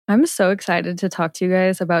I'm so excited to talk to you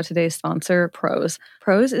guys about today's sponsor, Prose.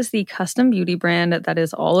 Prose is the custom beauty brand that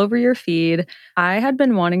is all over your feed. I had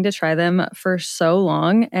been wanting to try them for so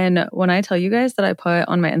long. And when I tell you guys that I put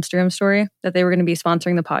on my Instagram story that they were going to be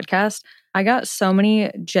sponsoring the podcast, I got so many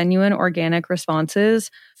genuine organic responses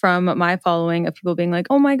from my following of people being like,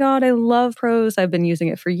 oh my God, I love Prose. I've been using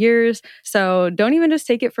it for years. So don't even just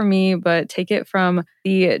take it from me, but take it from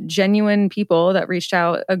the genuine people that reached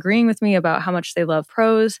out agreeing with me about how much they love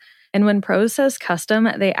Prose. And when Prose says custom,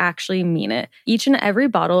 they actually mean it. Each and every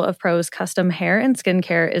bottle of Prose custom hair and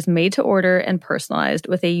skincare is made to order and personalized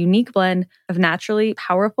with a unique blend of naturally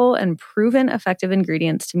powerful and proven effective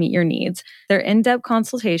ingredients to meet your needs. Their in-depth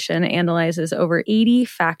consultation analyzes over 80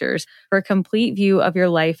 factors for a complete view of your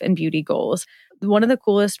life and beauty goals. One of the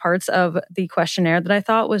coolest parts of the questionnaire that I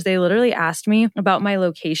thought was they literally asked me about my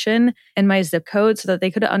location and my zip code so that they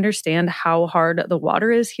could understand how hard the water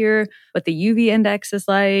is here, what the UV index is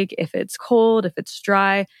like, if it's cold, if it's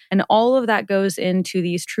dry, and all of that goes into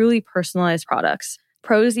these truly personalized products.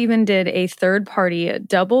 Prose even did a third-party,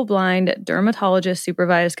 double-blind,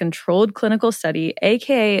 dermatologist-supervised controlled clinical study,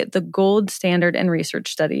 aka the gold standard in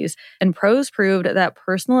research studies, and Prose proved that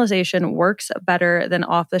personalization works better than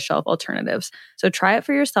off-the-shelf alternatives. So try it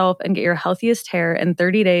for yourself and get your healthiest hair in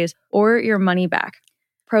 30 days or your money back.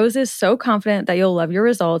 Prose is so confident that you'll love your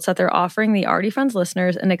results that they're offering the Already Friends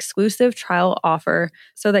listeners an exclusive trial offer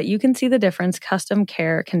so that you can see the difference custom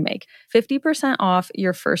care can make. 50% off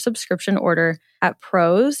your first subscription order at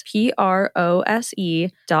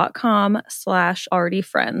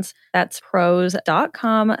prose.com/alreadyfriends. That's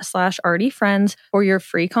prose.com/alreadyfriends for your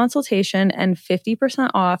free consultation and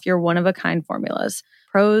 50% off your one-of-a-kind formulas.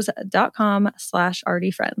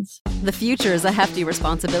 prose.com/alreadyfriends. The future is a hefty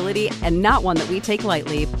responsibility and not one that we take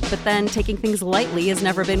lightly. But then taking things lightly has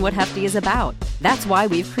never been what Hefty is about. That's why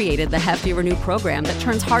we've created the Hefty Renew program that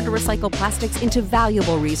turns hard-to-recycle plastics into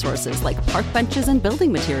valuable resources like park benches and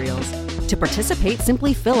building materials. To participate,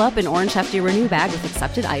 simply fill up an orange Hefty Renew bag with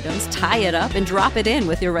accepted items, tie it up, and drop it in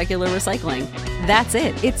with your regular recycling. That's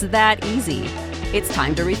it. It's that easy. It's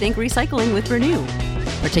time to rethink recycling with Renew.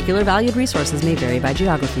 Particular valued resources may vary by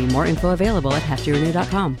geography. More info available at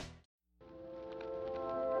heftyrenew.com.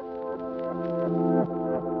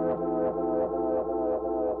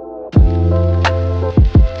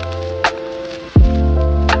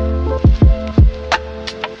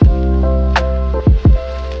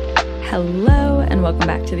 Hello, and welcome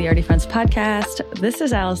back to the Already Friends podcast. This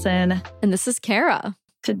is Allison. And this is Kara.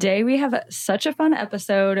 Today we have such a fun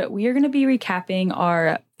episode. We are going to be recapping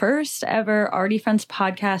our first ever Already Friends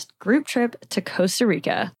podcast group trip to Costa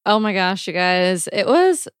Rica. Oh my gosh, you guys. It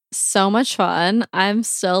was so much fun. I'm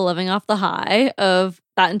still living off the high of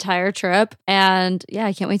that entire trip. And yeah,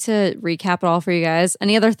 I can't wait to recap it all for you guys.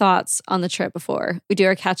 Any other thoughts on the trip before we do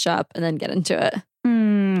our catch up and then get into it?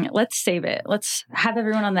 Let's save it. Let's have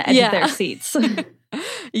everyone on the edge of their seats.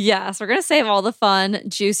 Yes, we're going to save all the fun,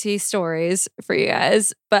 juicy stories for you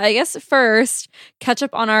guys. But I guess first, catch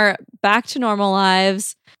up on our back to normal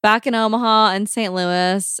lives, back in Omaha and St.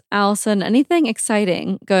 Louis. Allison, anything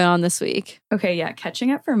exciting going on this week? Okay, yeah,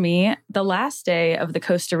 catching up for me. The last day of the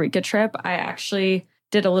Costa Rica trip, I actually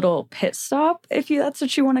did a little pit stop, if that's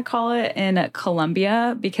what you want to call it, in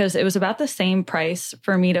Colombia, because it was about the same price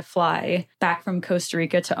for me to fly back from Costa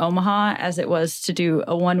Rica to Omaha as it was to do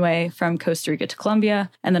a one-way from Costa Rica to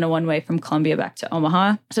Colombia and then a one-way from Colombia back to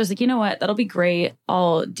Omaha. So I was like, you know what? That'll be great.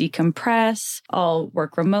 I'll decompress. I'll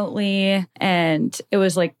work remotely. And it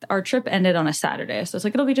was like our trip ended on a Saturday. So it's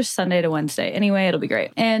like, it'll be just Sunday to Wednesday. Anyway, it'll be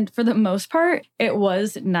great. And for the most part, it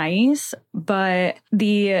was nice. But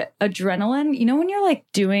the adrenaline, you know, when you're like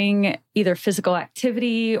doing either physical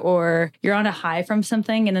activity or you're on a high from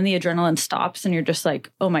something and then the adrenaline stops and you're just like,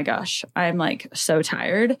 oh my gosh, I'm like so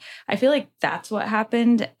tired. I feel like that's what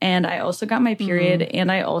happened. And I also got my period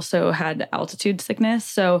and I also had altitude sickness.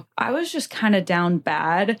 So I was just kind of down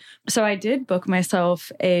bad. So I did book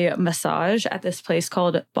myself a massage at this place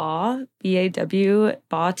called B-A-W,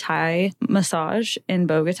 Ba Thai Massage in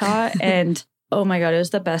Bogota. And oh my God, it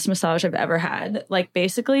was the best massage I've ever had. Like,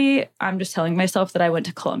 basically, I'm just telling myself that I went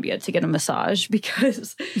to Colombia to get a massage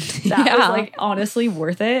because that was like honestly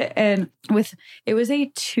worth it. And it was a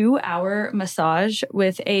 2-hour massage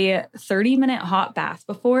with a 30-minute hot bath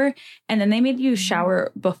before. And then they made you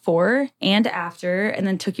shower before and after, and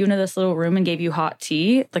then took you into this little room and gave you hot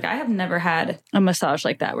tea. Like, I have never had a massage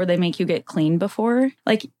like that where they make you get clean before.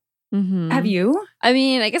 Like, have you? I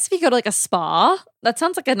mean, I guess if you go to like a spa, that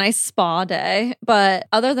sounds like a nice spa day. But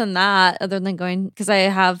other than that, other than going, because I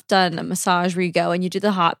have done a massage where you go and you do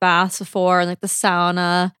the hot baths before and like the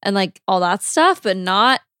sauna and like all that stuff, but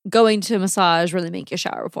not going to a massage where they make you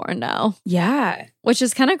shower before and now. Yeah. Which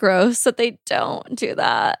is kind of gross that they don't do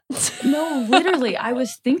that. No, literally. I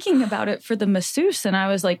was thinking about it for the masseuse and I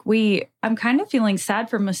was like, I'm kind of feeling sad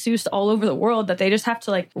for masseuse all over the world that they just have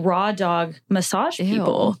to like raw dog massage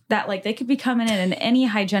people that like they could be coming in any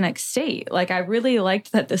hygienic state. Like I really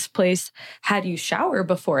liked that this place had you shower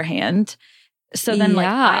beforehand. So then like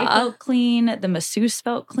I felt clean, the masseuse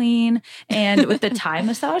felt clean. And with the Thai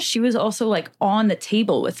massage, she was also like on the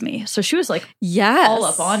table with me. So she was like all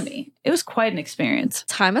up on me. It was quite an experience.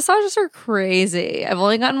 Thai massages are crazy. I've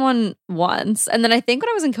only gotten one once. And then I think when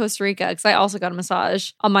I was in Costa Rica, because I also got a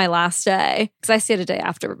massage on my last day, because I stayed a day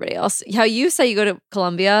after everybody else. How you say you go to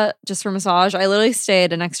Colombia just for massage, I literally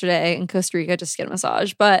stayed an extra day in Costa Rica just to get a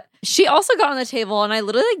massage. But she also got on the table and I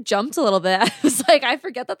literally like jumped a little bit. I was like, I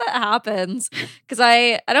forget that happens. Because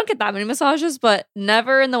I don't get that many massages, but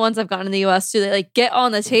never in the ones I've gotten in the US do they like get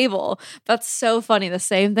on the table. That's so funny. The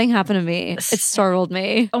same thing happened to me. It startled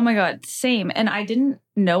me. Oh my God, same. And I didn't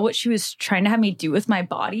know what she was trying to have me do with my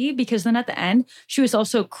body because then at the end, she was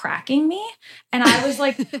also cracking me. And I was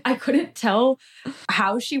like, I couldn't tell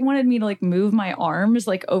how she wanted me to like move my arms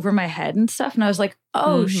like over my head and stuff. And I was like,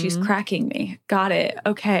 oh, she's cracking me. Got it.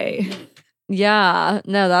 Okay. Yeah.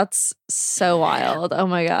 No, that's so wild. Oh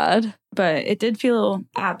my God. But it did feel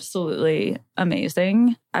absolutely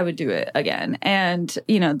amazing. I would do it again. And,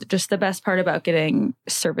 you know, just the best part about getting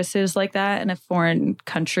services like that in a foreign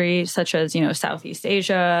country, such as, you know, Southeast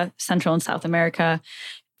Asia, Central and South America,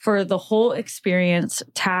 for the whole experience,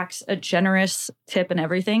 tax, a generous tip and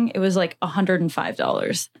everything, it was like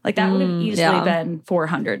 $105. Like that would have easily been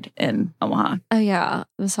 $400 in Omaha. Oh yeah.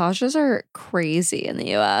 Massages are crazy in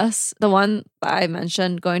the US. The one I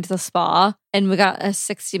mentioned, going to the spa, and we got a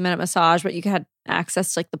 60-minute massage, but you had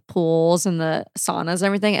access to like the pools and the saunas and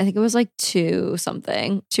everything. I think it was like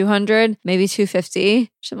 200, maybe 250.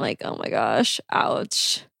 Which I'm like, oh my gosh,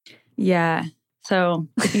 ouch. Yeah. So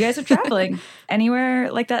if you guys are traveling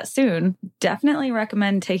anywhere like that soon, definitely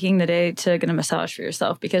recommend taking the day to get a massage for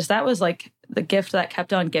yourself, because that was like the gift that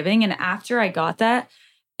kept on giving. And after I got that,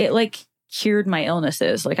 it like cured my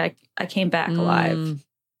illnesses. Like I came back alive.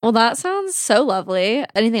 Well, that sounds so lovely.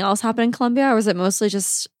 Anything else happen in Colombia, or was it mostly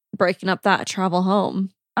just breaking up that travel home?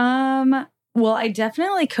 Well, I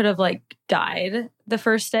definitely could have like died the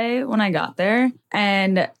first day when I got there.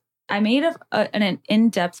 And I made an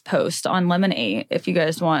in-depth post on Lemon 8 if you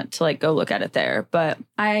guys want to like go look at it there. But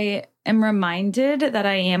I am reminded that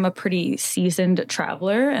I am a pretty seasoned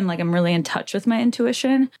traveler and like I'm really in touch with my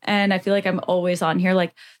intuition. And I feel like I'm always on here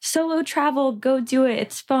like, solo travel, go do it.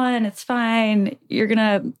 It's fun. It's fine. You're going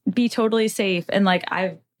to be totally safe. And like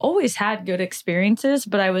I've always had good experiences,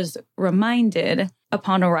 but I was reminded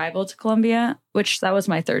upon arrival to Colombia, which that was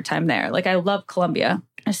my third time there. Like I love Colombia.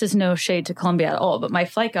 This is no shade to Colombia at all, but my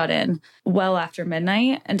flight got in well after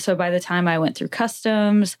midnight. And so by the time I went through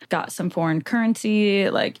customs, got some foreign currency,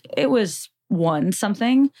 like it was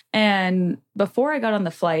something. And before I got on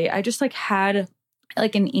the flight, I just like had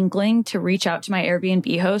like an inkling to reach out to my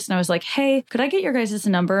Airbnb host. And I was like, hey, could I get your guys'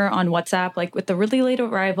 number on WhatsApp? Like with the really late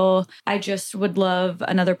arrival, I just would love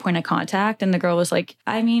another point of contact. And the girl was like,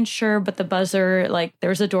 I mean, sure. But the buzzer, like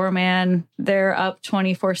there's a doorman, they're up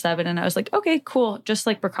 24/7. And I was like, okay, cool. Just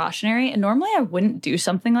like precautionary. And normally I wouldn't do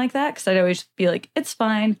something like that because I'd always be like, it's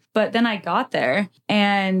fine. But then I got there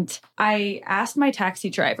and I asked my taxi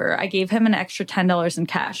driver, I gave him an extra $10 in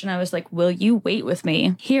cash. And I was like, will you wait with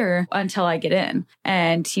me here until I get in?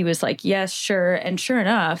 And he was like, yes, sure. And sure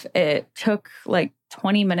enough, it took like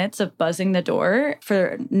 20 minutes of buzzing the door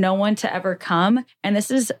for no one to ever come. And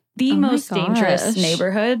this is the most dangerous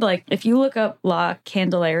neighborhood. Like if you look up La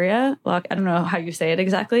Candelaria, I don't know how you say it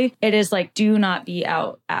exactly. It is like, do not be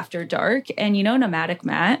out after dark. And you know, Nomadic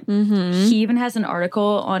Matt, he even has an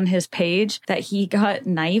article on his page that he got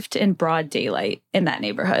knifed in broad daylight in that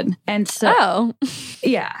neighborhood. And so,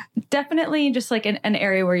 yeah, definitely just like an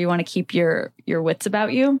area where you want to keep your wits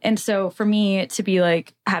about you. And so for me to be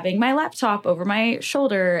like having my laptop over my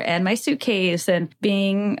shoulder and my suitcase and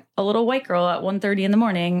being a little white girl at 1:30 in the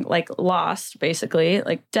morning, like lost basically,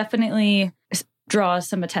 like definitely draws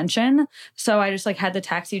some attention. So I just like had the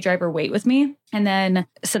taxi driver wait with me. And then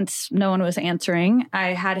since no one was answering, I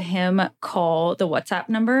had him call the WhatsApp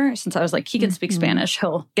number since I was like, he can speak Spanish.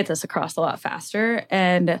 He'll get this across a lot faster.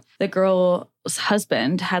 And the girl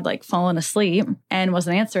husband had like fallen asleep and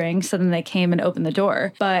wasn't answering. So then they came and opened the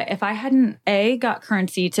door. But if I hadn't got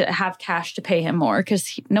currency to have cash to pay him more,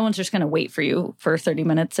 because no one's just going to wait for you for 30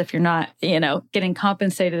 minutes if you're not, getting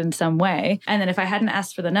compensated in some way. And then if I hadn't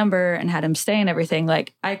asked for the number and had him stay and everything,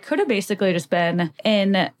 like I could have basically just been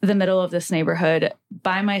in the middle of this neighborhood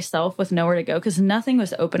by myself with nowhere to go because nothing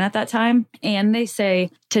was open at that time. And they say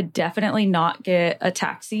to definitely not get a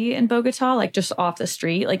taxi in Bogota, like just off the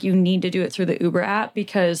street. Like you need to do it through the Uber app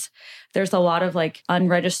because there's a lot of like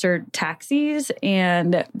unregistered taxis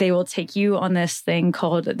and they will take you on this thing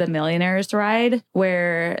called the Millionaire's Ride,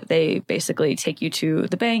 where they basically take you to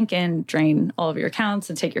the bank and drain all of your accounts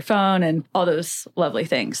and take your phone and all those lovely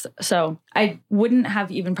things. So I wouldn't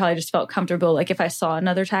have even probably just felt comfortable. Like if I saw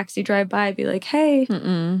another taxi drive by, I'd be like, hey,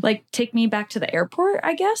 like take me back to the airport,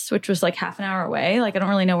 I guess, which was like half an hour away. Like I don't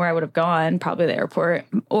really know where I would have gone, probably the airport,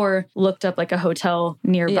 or looked up like a hotel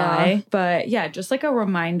nearby. Yeah. But yeah, just like a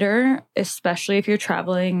reminder, especially if you're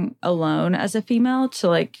traveling alone as a female, to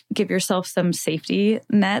like give yourself some safety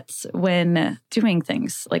nets when doing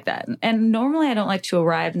things like that. And normally I don't like to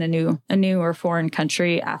arrive in a new or foreign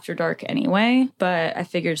country after dark anyway, but I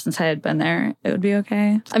figured since I had been there, it would be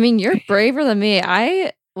okay. I mean, you're braver than me.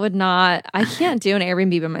 I can't do an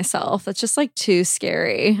Airbnb by myself. That's just like too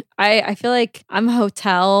scary. I feel like I'm a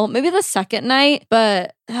hotel, maybe the second night,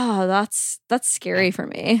 but that's scary for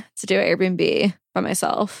me to do an Airbnb by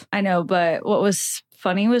myself. I know, but what was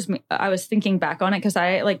funny was I was thinking back on it because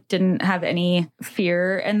I like didn't have any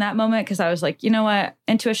fear in that moment because I was like, you know what?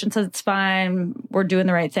 Intuition says it's fine. We're doing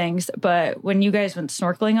the right things. But when you guys went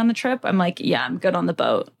snorkeling on the trip, I'm like, yeah, I'm good on the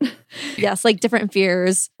boat. Yes, like different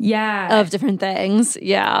fears. Yeah. Of different things.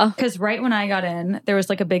 Yeah. Because right when I got in, there was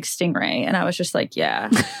like a big stingray and I was just like, yeah,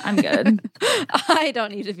 I'm good. I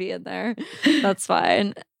don't need to be in there. That's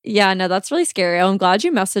fine. Yeah, no, that's really scary. I'm glad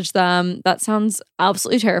you messaged them. That sounds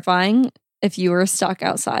absolutely terrifying. If you were stuck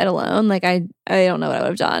outside alone, like I don't know what I would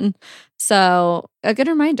have done. So a good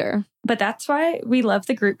reminder. But that's why we love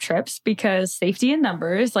the group trips, because safety in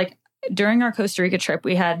numbers. Like during our Costa Rica trip,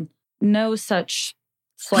 we had no such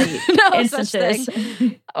slight instances.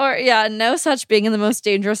 No such being in the most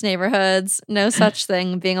dangerous neighborhoods. No such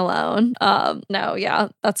thing being alone.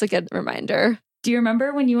 That's a good reminder. Do you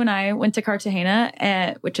remember when you and I went to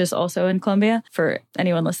Cartagena, which is also in Colombia, for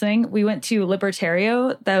anyone listening? We went to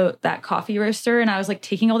Libertario, that coffee roaster, and I was like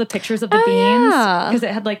taking all the pictures of the beans because it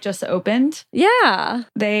had like just opened. Yeah.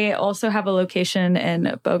 They also have a location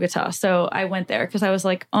in Bogota. So I went there because I was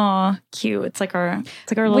like, oh, cute. It's like our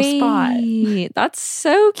little spot. That's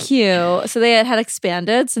so cute. So they had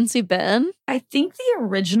expanded since we've been? I think the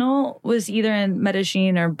original was either in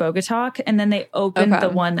Medellin or Bogota, and then they opened the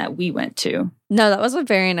one that we went to. No, that was a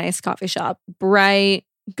very nice coffee shop. Bright,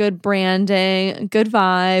 good branding, good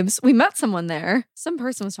vibes. We met someone there. Some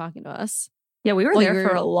person was talking to us. Yeah, we were there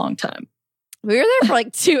for a long time. We were there for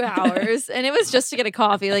like 2 hours and it was just to get a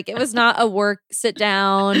coffee. Like it was not a work sit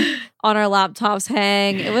down on our laptops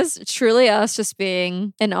hang. It was truly us just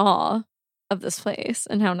being in awe of this place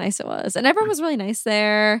and how nice it was. And everyone was really nice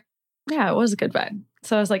there. Yeah, it was a good vibe.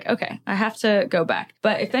 So I was like, okay, I have to go back.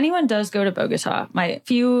 But if anyone does go to Bogota, my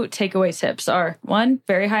few takeaway tips are: 1,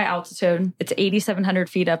 very high altitude. It's 8,700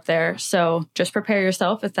 feet up there. So just prepare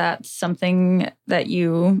yourself if that's something that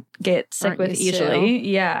you get sick with easily.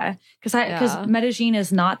 Yeah. Because Medellin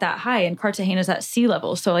is not that high and Cartagena is at sea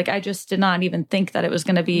level. So like I just did not even think that it was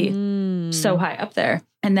going to be so high up there.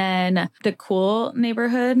 And then the cool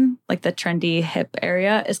neighborhood, like the trendy hip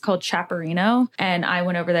area, is called Chaparino. And I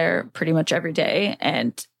went over there pretty much every day.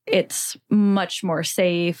 And it's much more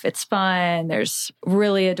safe. It's fun. There's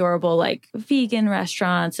really adorable like vegan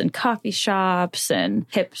restaurants and coffee shops and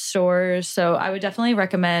hip stores. So I would definitely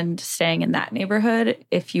recommend staying in that neighborhood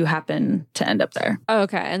if you happen to end up there. Oh,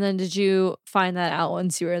 okay. And then did you find that out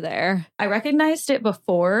once you were there? I recognized it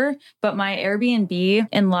before, but my Airbnb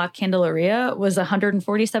in La Candelaria was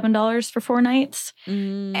 $147 for 4 nights.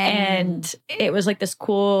 And it was like this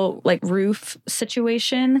cool like roof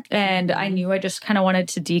situation. And I knew I just kind of wanted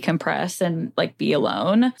to decompress and like be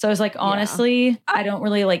alone. So I was like, honestly, I don't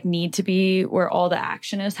really like need to be where all the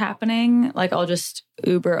action is happening. Like I'll just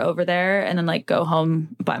Uber over there and then like go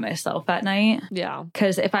home by myself at night. Yeah.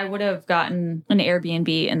 Because if I would have gotten an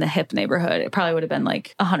Airbnb in the hip neighborhood, it probably would have been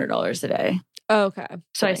like $100 a day. Oh, okay.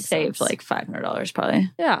 So I saved like $500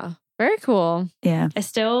 probably. Yeah. Very cool. Yeah. I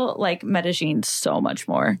still like Medellin so much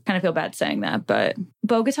more. Kind of feel bad saying that, but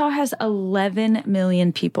Bogota has 11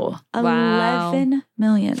 million people. Wow. 11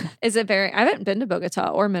 million. Is it I haven't been to Bogota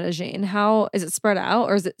or Medellin. How is it spread out,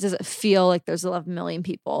 or does it feel like there's 11 million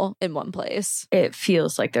people in one place? It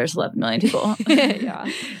feels like there's 11 million people. Yeah.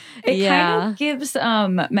 It kind of gives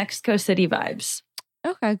Mexico City vibes.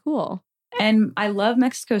 Okay, cool. And I love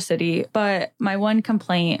Mexico City, but my one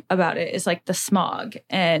complaint about it is like the smog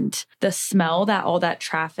and the smell that all that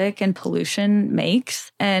traffic and pollution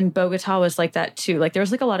makes. And Bogota was like that too. Like there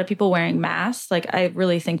was like a lot of people wearing masks, like I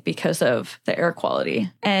really think because of the air quality.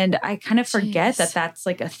 And I kind of forget that that's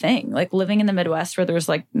like a thing. Like living in the Midwest where there's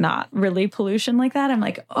like not really pollution like that. I'm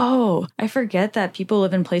like, oh, I forget that people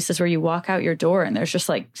live in places where you walk out your door and there's just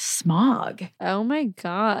like smog. Oh my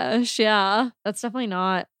gosh. Yeah. That's definitely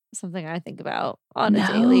not something I think about on a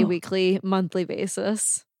daily, weekly, monthly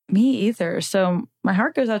basis. Me either. So my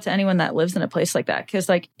heart goes out to anyone that lives in a place like that. Cause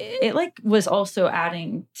like it like was also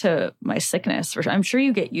adding to my sickness. I'm sure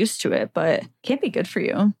you get used to it, but it can't be good for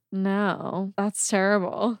you. No, that's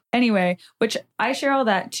terrible. Anyway, which I share all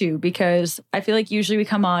that too, because I feel like usually we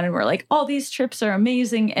come on and we're like, all these trips are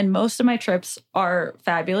amazing. And most of my trips are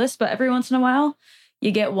fabulous, but every once in a while, you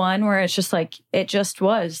get one where it's just like, it just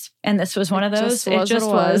was. And this was one of those. It just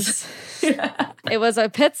was. It was a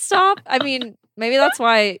pit stop. I mean, maybe that's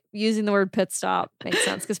why using the word pit stop makes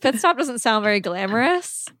sense, because pit stop doesn't sound very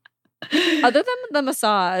glamorous. Other than the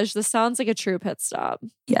massage, this sounds like a true pit stop.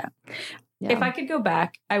 Yeah. If I could go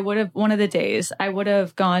back, I would have, one of the days, I would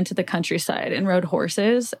have gone to the countryside and rode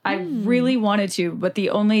horses. I really wanted to, but the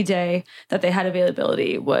only day that they had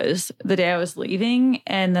availability was the day I was leaving.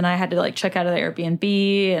 And then I had to like check out of the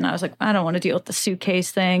Airbnb. And I was like, I don't want to deal with the suitcase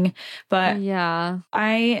thing. But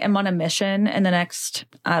I am on a mission in the next,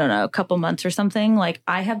 I don't know, a couple months or something. Like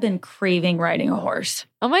I have been craving riding a horse.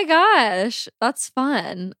 Oh my gosh, that's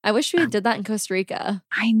fun. I wish we did that in Costa Rica.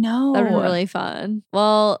 I know. That would be really fun.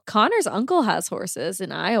 Well, Connor's uncle has horses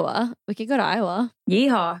in Iowa. We could go to Iowa.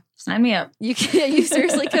 Yeehaw. Sign me up. You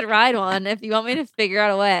seriously could ride one. If you want me to figure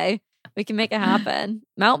out a way, we can make it happen.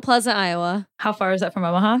 Mount Pleasant, Iowa. How far is that from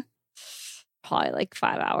Omaha? Probably like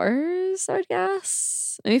 5 hours, I would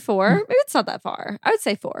guess. Maybe 4. Maybe it's not that far. I would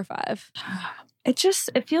say 4 or 5.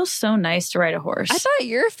 It feels so nice to ride a horse. I thought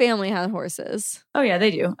your family had horses. Oh, yeah, they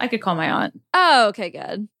do. I could call my aunt. Oh, okay,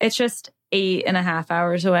 good. It's just 8.5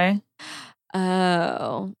 hours away.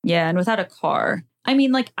 Oh. Yeah, and without a car. I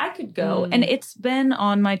mean, like, I could go, and it's been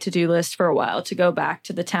on my to-do list for a while to go back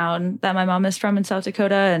to the town that my mom is from in South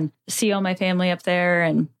Dakota and see all my family up there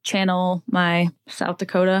and channel my South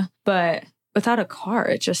Dakota. But without a car,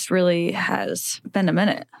 it just really has been a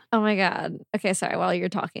minute. Oh my God. Okay, sorry. While you're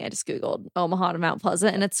talking, I just Googled Omaha to Mount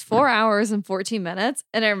Pleasant and it's 4 hours and 14 minutes.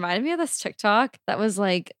 And it reminded me of this TikTok that was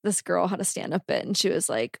like, this girl had a stand-up bit and she was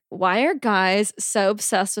like, why are guys so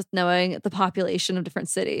obsessed with knowing the population of different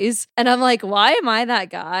cities? And I'm like, why am I that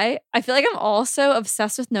guy? I feel like I'm also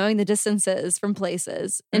obsessed with knowing the distances from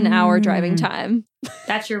places in hour driving time.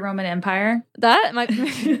 That's your Roman Empire? That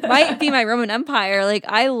might be my Roman Empire. Like,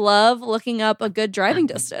 I love looking up a good driving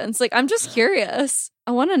distance. Like, I'm just curious.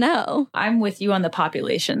 I want to know. I'm with you on the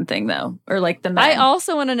population thing, though, or like the men. I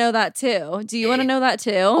also want to know that, too. Do you want to know that,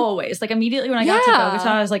 too? Always. Like, immediately when I got to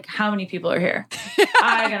Bogota, I was like, how many people are here?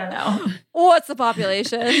 I gotta know. What's the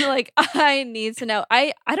population? Like, I need to know.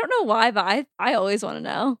 I don't know why, but I always want to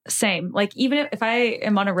know. Same. Like, even if I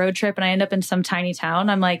am on a road trip and I end up in some tiny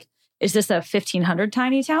town, I'm like, is this a 1,500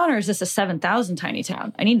 tiny town or is this a 7,000 tiny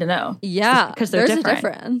town? I need to know. Yeah. Because there's a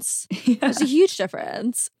difference. Yeah. There's a huge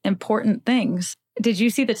difference. Important things. Did you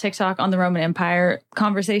see the TikTok on the Roman Empire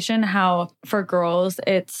conversation? How for girls,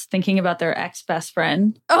 it's thinking about their ex-best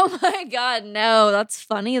friend. Oh my God, no. That's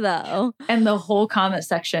funny though. And the whole comment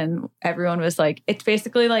section, everyone was like, it's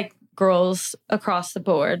basically like girls across the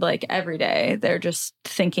board, like every day, they're just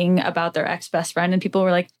thinking about their ex-best friend. And people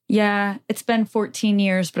were like, yeah, it's been 14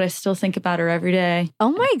 years, but I still think about her every day.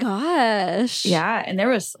 Oh my gosh. Yeah. And there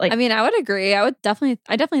was like, I mean, I would agree. I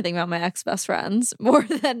definitely think about my ex-best friends more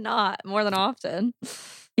than often.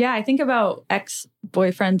 Yeah, I think about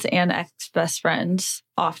ex-boyfriends and ex-best friends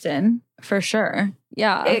often, for sure.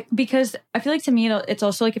 Yeah. Because I feel like to me, it's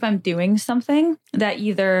also like if I'm doing something that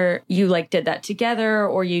either you like did that together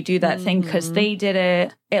or you do that thing because they did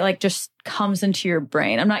it, it like just comes into your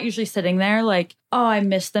brain. I'm not usually sitting there like, oh, I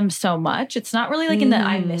miss them so much. It's not really like in the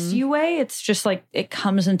I miss you way. It's just like it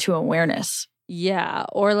comes into awareness. Yeah.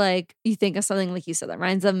 Or like you think of something like you said that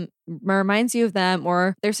reminds you of them,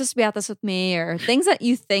 or they're supposed to be at this with me, or things that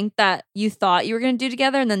you think that you thought you were going to do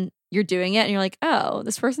together and then you're doing it and you're like, oh,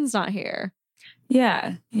 this person's not here.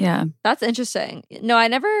 Yeah. Yeah. That's interesting. No, I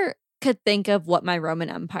never could think of what my Roman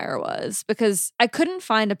Empire was because I couldn't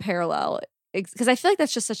find a parallel. Because I feel like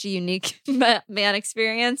that's just such a unique man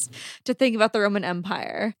experience to think about the Roman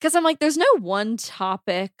Empire. Because I'm like, there's no one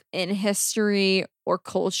topic in history or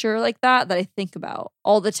culture like that I think about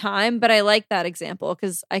all the time. But I like that example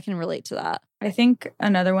because I can relate to that. I think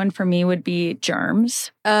another one for me would be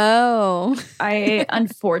germs. Oh. I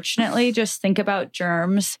unfortunately just think about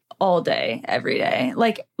germs all day, every day.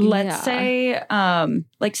 Like, let's say,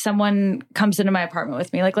 like someone comes into my apartment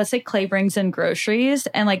with me. Like, let's say Clay brings in groceries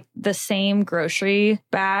and like the same grocery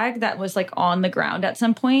bag that was like on the ground at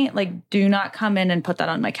some point, like do not come in and put that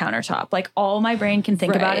on my countertop. Like all my brain can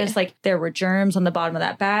think about is like there were germs on the bottom of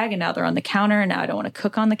that bag and now they're on the counter and now I don't want to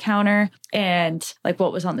cook on the counter. And like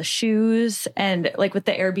what was on the shoes. And like with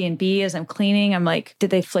the Airbnb as I'm cleaning, I'm like,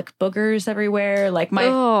 did they flick boogers everywhere? Like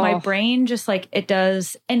my brain just like it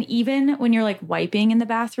does. And even when you're like wiping in the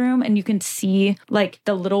bathroom and you can see like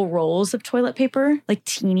the little rolls of toilet paper, like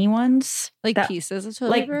teeny ones. Like pieces of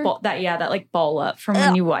toilet paper? That like ball up from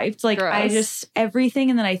when you wiped. Like gross. I just, everything.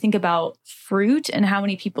 And then I think about fruit and how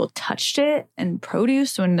many people touched it and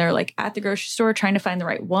produce when they're like at the grocery store trying to find the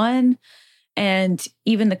right one. And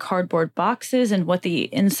even the cardboard boxes and what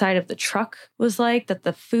the inside of the truck was like that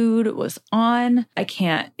the food was on. I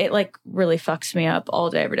can't. It like really fucks me up all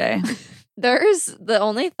day, every day. There's the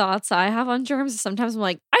only thoughts I have on germs. Sometimes I'm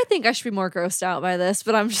like, I think I should be more grossed out by this,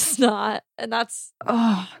 but I'm just not. And that's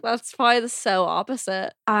probably the so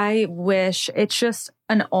opposite. I wish it's just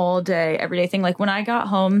an all day, everyday thing. Like when I got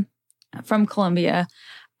home from Colombia,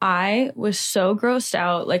 I was so grossed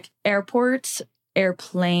out. Like airplanes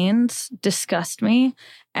disgust me.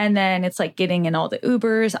 And then it's like getting in all the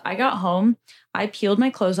Ubers. I got home. I peeled my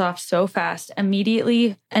clothes off so fast,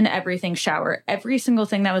 immediately, and everything shower. Every single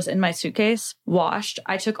thing that was in my suitcase, washed.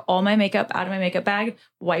 I took all my makeup out of my makeup bag,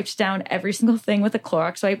 wiped down every single thing with a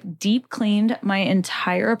Clorox wipe, deep cleaned my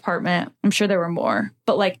entire apartment. I'm sure there were more,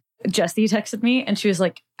 but like Jessie texted me and she was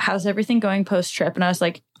like, how's everything going post-trip? And I was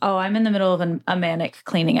like, oh, I'm in the middle of a manic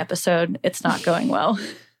cleaning episode. It's not going well.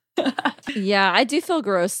 Yeah, I do feel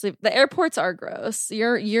gross. The airports are gross.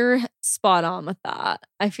 You're spot on with that.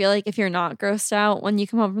 I feel like if you're not grossed out when you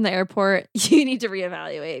come home from the airport, you need to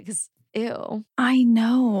reevaluate because ew. I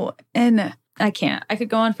know. And I can't. I could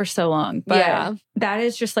go on for so long. But that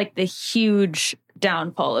is just like the huge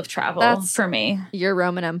downfall of travel for me. Your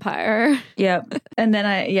Roman Empire. Yep. And then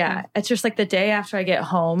it's just like the day after I get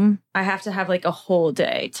home, I have to have like a whole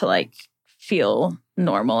day to like feel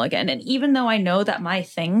normal again. And even though I know that my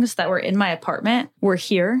things that were in my apartment were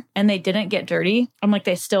here and they didn't get dirty, I'm like,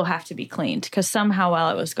 they still have to be cleaned because somehow while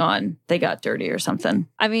I was gone, they got dirty or something.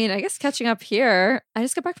 I mean, I guess catching up here, I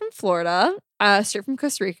just got back from Florida, straight from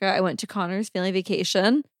Costa Rica. I went to Connor's family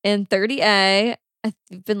vacation in 30A.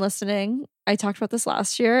 I've been listening. I talked about this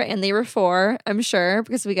last year and they were 4, I'm sure,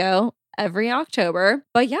 because we go every October.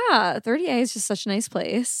 But yeah, 30A is just such a nice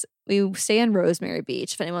place. We stay in Rosemary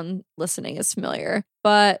Beach, if anyone listening is familiar,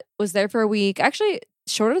 but was there for a week, actually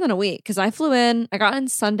shorter than a week because I flew in, I got in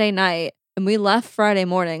Sunday night and we left Friday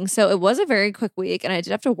morning. So it was a very quick week and I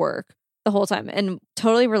did have to work the whole time and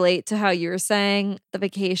totally relate to how you were saying the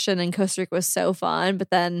vacation in Costa Rica was so fun.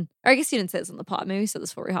 But then, or I guess you didn't say this on the pod, maybe you said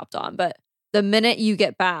this before we hopped on, but the minute you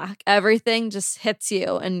get back, everything just hits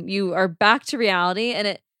you and you are back to reality. And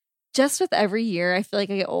it just with every year, I feel like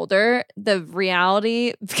I get older, the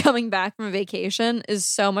reality coming back from a vacation is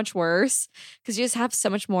so much worse because you just have so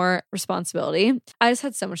much more responsibility. I just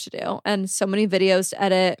had so much to do and so many videos to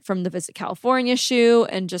edit from the Visit California shoot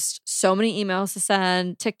and just so many emails to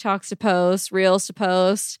send, TikToks to post, Reels to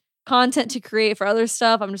post, content to create for other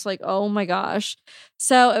stuff. I'm just like, oh my gosh.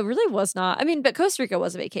 So it really was not, I mean, but Costa Rica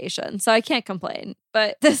was a vacation, so I can't complain.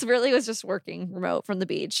 But this really was just working remote from the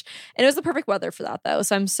beach. And it was the perfect weather for that though.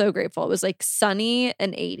 So I'm so grateful. It was like sunny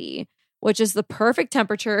and 80, which is the perfect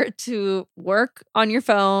temperature to work on your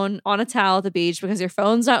phone on a towel at the beach because your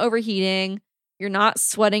phone's not overheating. You're not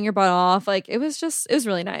sweating your butt off. Like it was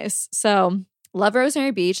really nice. So love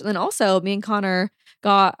Rosemary Beach. And then also me and Connor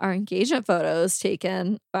got our engagement photos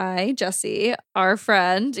taken by Jessie, our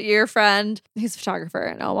friend, your friend, who's a photographer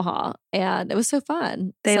in Omaha. And it was so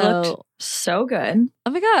fun. They looked so good. Oh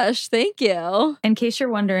my gosh, thank you. In case you're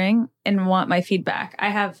wondering and want my feedback, I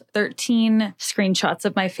have 13 screenshots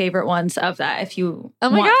of my favorite ones of that if you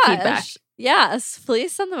want feedback. Yes,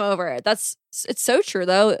 please send them over. It's so true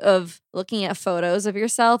though of looking at photos of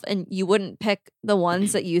yourself and you wouldn't pick the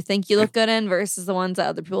ones that you think you look good in versus the ones that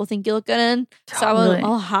other people think you look good in. Totally. So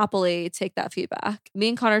I'll happily take that feedback. Me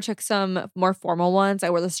and Connor took some more formal ones. I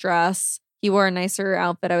wore this dress. He wore a nicer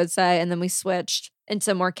outfit, I would say, and then we switched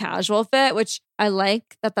into more casual fit, which I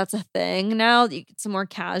like that that's a thing now. You get some more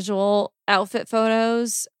casual outfit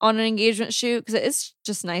photos on an engagement shoot because it is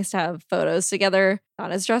just nice to have photos together,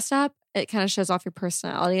 not as dressed up. It kind of shows off your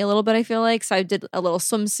personality a little bit, I feel like. So I did a little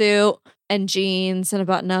swimsuit and jeans and a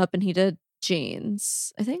button up, and he did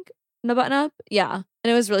jeans, I think. in a button up. Yeah.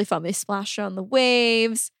 And it was really fun. We splashed on the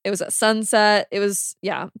waves. It was at sunset. It was,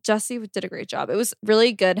 yeah, Jessie did a great job. It was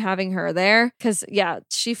really good having her there because, yeah,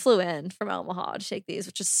 she flew in from Omaha to take these,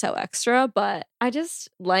 which is so extra. But I just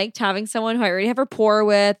liked having someone who I already have rapport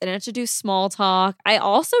with and I had to do small talk. I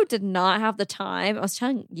also did not have the time. I was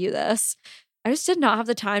telling you this. I just did not have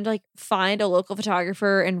the time to like find a local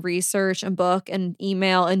photographer and research and book and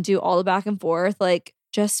email and do all the back and forth. Like,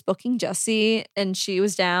 just booking Jessie and she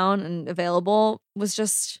was down and available was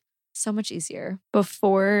just so much easier.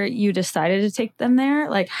 Before you decided to take them there,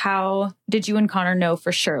 like how did you and Connor know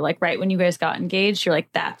for sure? Like right when you guys got engaged, you're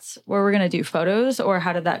like, that's where we're going to do photos, or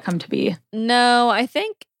how did that come to be? No, I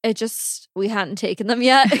think it just, we hadn't taken them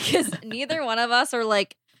yet because neither one of us are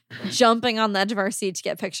like jumping on the edge of our seat to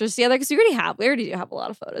get pictures together because we already do have a lot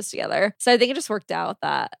of photos together. So I think it just worked out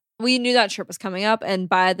that we knew that trip was coming up. And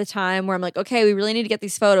by the time where I'm like, okay, we really need to get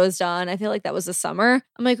these photos done. I feel like that was the summer.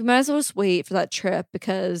 I'm like, we might as well just wait for that trip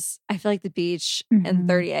because I feel like the beach and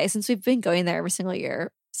 30A, since we've been going there every single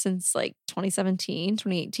year since like 2017,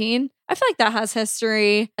 2018, I feel like that has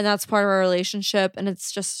history and that's part of our relationship. And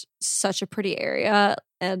it's just such a pretty area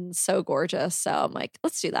and so gorgeous. So I'm like,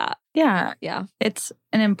 let's do that. Yeah. Yeah. It's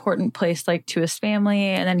an important place like to his family.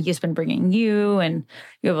 And then he's been bringing you and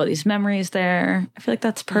you have all these memories there. I feel like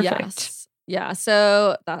that's perfect. Yes. Yeah.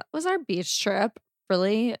 So that was our beach trip,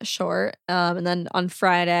 really short. And then on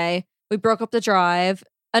Friday, we broke up the drive.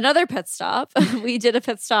 Another pit stop. We did a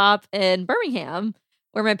pit stop in Birmingham,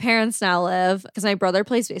 where my parents now live, because my brother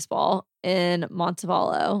plays baseball in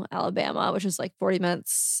Montevallo, Alabama, which is like 40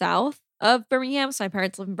 minutes south of Birmingham. So my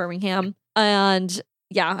parents live in Birmingham. And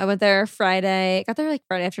yeah, I went there Friday, got there like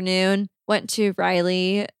Friday afternoon, went to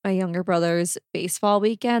Riley, my younger brother's baseball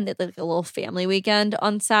weekend. They had like a little family weekend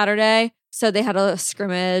on Saturday. So they had a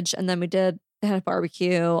scrimmage and then they had a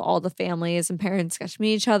barbecue. All the families and parents got to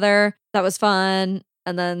meet each other. That was fun.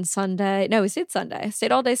 And then we stayed Sunday.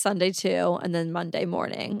 Stayed all day Sunday too. And then Monday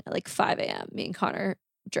morning at like 5 a.m., me and Connor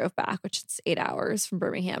drove back, which is 8 hours from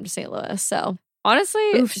Birmingham to St. Louis. So honestly,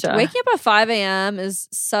 waking up at 5 a.m. is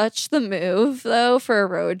such the move though for a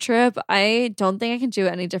road trip. I don't think I can do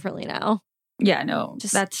it any differently now. Yeah, no,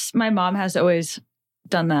 that's my mom has always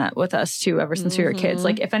done that with us too ever since we were kids.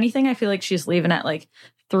 Like if anything, I feel like she's leaving at like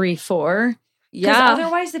 3, 4. Yeah.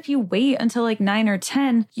 Otherwise, if you wait until like 9 or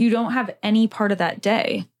 10, you don't have any part of that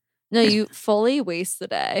day. No, you fully waste the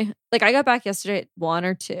day. Like I got back yesterday at 1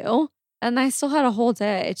 or 2 and I still had a whole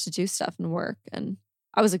day to do stuff and work. And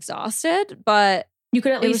I was exhausted, but you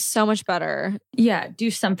could at least, it was so much better. Yeah.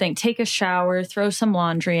 Do something, take a shower, throw some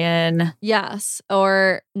laundry in. Yes.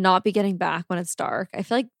 Or not be getting back when it's dark. I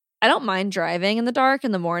feel like I don't mind driving in the dark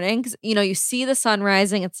in the morning because, you see the sun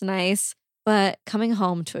rising. It's nice. But coming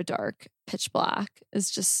home to a dark, pitch black is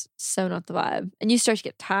just so not the vibe. And you start to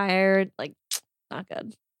get tired, like not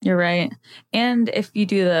good. You're right. And if you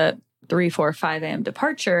do the 3, 4, 5 a.m.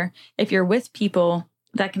 departure, if you're with people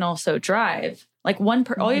that can also drive, like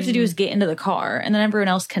all you have to do is get into the car and then everyone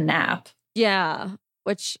else can nap. Yeah.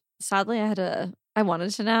 Which sadly I wanted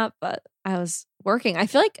to nap, but I was working. I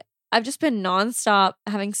feel like I've just been nonstop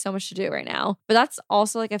having so much to do right now. But that's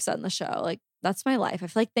also like I've said in the show, like that's my life. I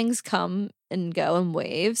feel like things come and go in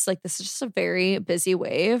waves. Like this is just a very busy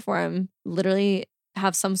wave where I'm literally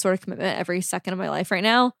have some sort of commitment every second of my life right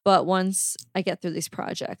now. But once I get through these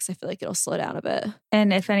projects, I feel like it'll slow down a bit.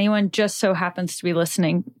 And if anyone just so happens to be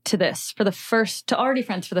listening to this to Already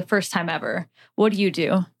Friends for the first time ever, what do you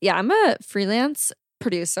do? Yeah, I'm a freelance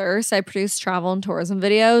producer. So I produce travel and tourism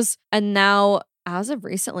videos. And now as of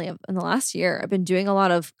recently, in the last year, I've been doing a lot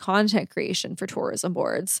of content creation for tourism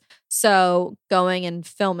boards. So going and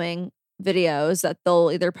filming videos that they'll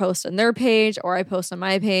either post on their page or I post on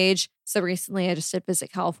my page. So recently I just did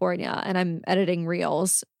Visit California and I'm editing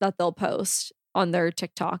reels that they'll post on their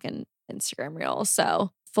TikTok and Instagram reels.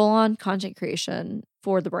 So full on content creation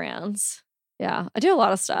for the brands. Yeah, I do a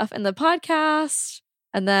lot of stuff. And the podcast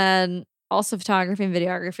and then also photography and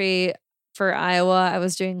videography. For Iowa, I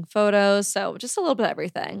was doing photos. So just a little bit of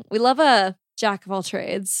everything. We love a jack of all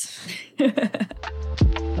trades.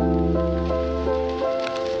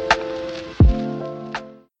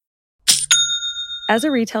 As a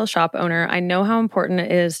retail shop owner, I know how important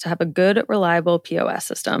it is to have a good, reliable POS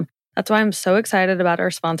system. That's why I'm so excited about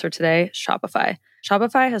our sponsor today, Shopify.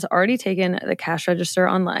 Shopify has already taken the cash register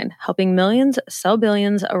online, helping millions sell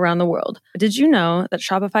billions around the world. But did you know that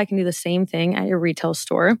Shopify can do the same thing at your retail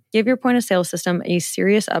store? Give your point of sale system a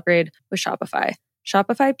serious upgrade with Shopify.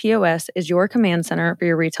 Shopify POS is your command center for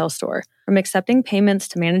your retail store. From accepting payments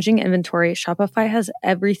to managing inventory, Shopify has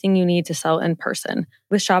everything you need to sell in person.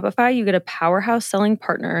 With Shopify, you get a powerhouse selling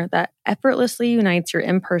partner that effortlessly unites your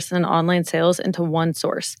in-person and online sales into one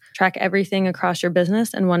source. Track everything across your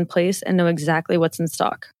business in one place and know exactly what's in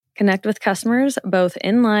stock. Connect with customers both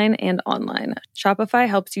in-line and online. Shopify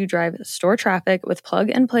helps you drive store traffic with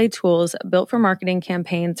plug-and-play tools built for marketing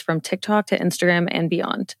campaigns from TikTok to Instagram and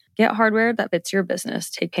beyond. Get hardware that fits your business.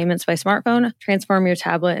 Take payments by smartphone, transform your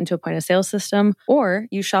tablet into a point-of-sale system, or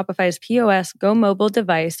use Shopify's POS Go mobile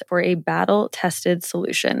device for a battle-tested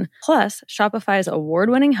solution. Plus, Shopify's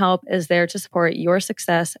award-winning help is there to support your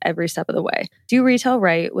success every step of the way. Do retail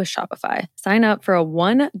right with Shopify. Sign up for a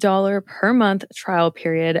 $1 per month trial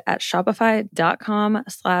period at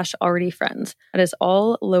shopify.com/alreadyfriends. That is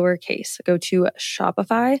all lowercase. Go to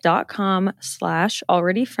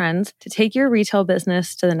shopify.com/alreadyfriends to take your retail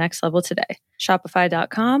business to the next level today.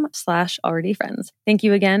 Shopify.com/alreadyfriends. Thank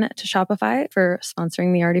you again to Shopify for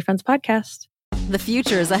sponsoring the Already Friends podcast. The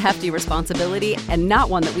future is a hefty responsibility and not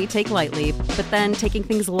one that we take lightly. But then taking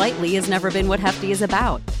things lightly has never been what Hefty is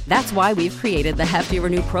about. That's why we've created the Hefty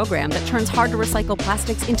Renew program that turns hard-to-recycle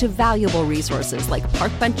plastics into valuable resources like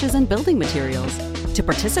park benches and building materials. To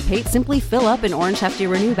participate, simply fill up an orange Hefty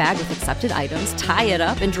Renew bag with accepted items, tie it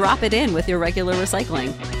up, and drop it in with your regular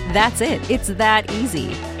recycling. That's it. It's that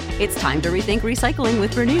easy. It's time to rethink recycling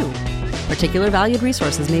with Renew. Particular valued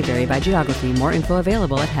resources may vary by geography. More info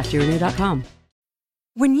available at heftyrenew.com.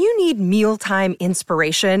 When you need mealtime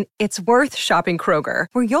inspiration, it's worth shopping Kroger,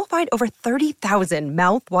 where you'll find over 30,000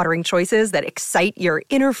 mouth-watering choices that excite your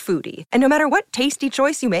inner foodie. And no matter what tasty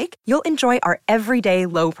choice you make, you'll enjoy our everyday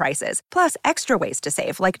low prices, plus extra ways to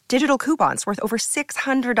save, like digital coupons worth over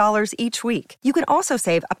 $600 each week. You can also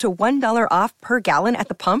save up to $1 off per gallon at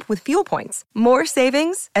the pump with fuel points. More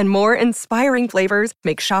savings and more inspiring flavors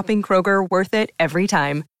make shopping Kroger worth it every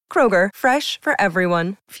time. Kroger, fresh for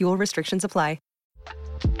everyone. Fuel restrictions apply.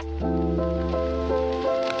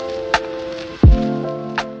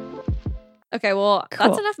 Okay, well, Cool.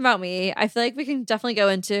 that's enough about me. I feel like we can definitely go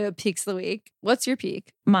into peaks of the week. What's your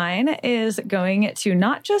peak? Mine is going to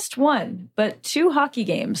not just one, but two hockey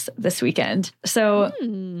games this weekend. So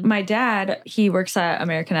my dad, he works at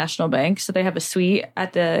American National Bank. So they have a suite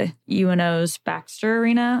at the UNO's Baxter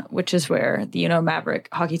Arena, which is where the UNO Maverick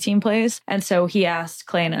hockey team plays. And so he asked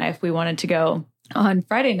Clay and I if we wanted to go on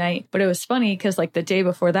Friday night. But it was funny because like the day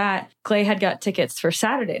before that, Clay had got tickets for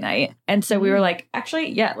Saturday night. And so we were like, actually,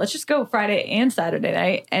 yeah, let's just go Friday and Saturday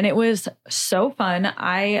night. And it was so fun.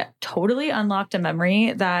 I totally unlocked a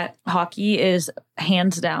memory that hockey is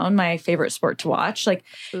hands down my favorite sport to watch. Like,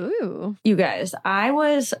 Ooh. you guys, I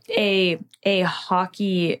was a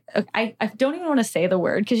hockey, I don't even want to say the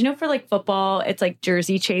word because, you know, for like football, it's like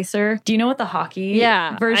jersey chaser. Do you know what the hockey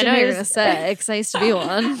version I know is? you're going to say, because I used to be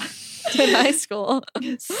one in high school.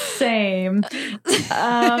 Same.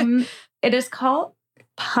 It is called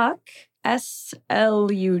puck,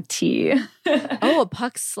 SLUT. Oh, a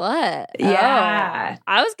puck slut. Yeah. Oh.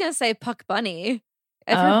 I was going to say puck bunny.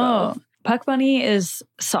 I've heard both. Puck bunny is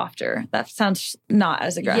softer. That sounds not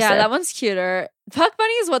as aggressive. Yeah, that one's cuter. Puck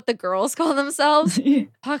bunny is what the girls call themselves.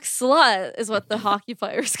 Puck slut is what the hockey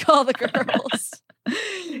players call the girls.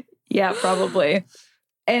 Yeah, probably.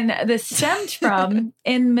 And this stemmed from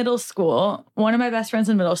in middle school, one of my best friends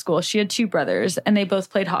in middle school, she had two brothers and they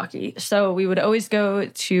both played hockey. So we would always go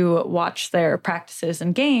to watch their practices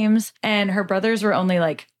and games. And her brothers were only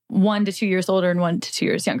like 1 to 2 years older and 1 to 2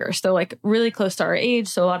 years younger. So like really close to our age.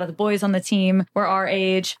 So a lot of the boys on the team were our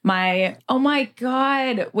age. Oh my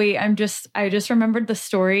God. Wait, I just remembered the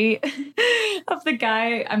story of the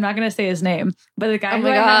guy. I'm not going to say his name, but the guy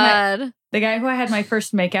the guy who I had my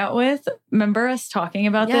first makeout with. Remember us talking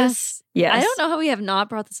about this? Yes. I don't know how we have not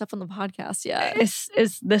brought this up on the podcast yet. Is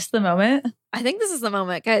this the moment? I think this is the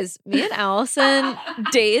moment. Guys, me and Allison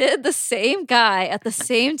dated the same guy at the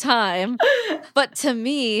same time. But to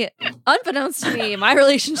me, unbeknownst to me, my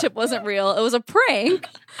relationship wasn't real. It was a prank.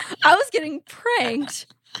 I was getting pranked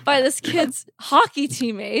by this kid's hockey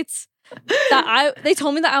teammates. They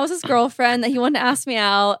told me that I was his girlfriend, that he wanted to ask me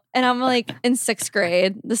out. And I'm like in 6th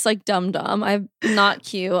grade, this like dumb. I'm not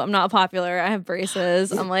cute. I'm not popular. I have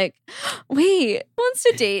braces. I'm like, wait, he wants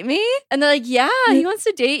to date me? And they're like, yeah, he wants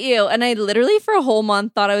to date you. And I literally for a whole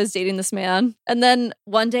month thought I was dating this man. And then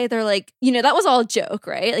one day they're like, you know, that was all a joke,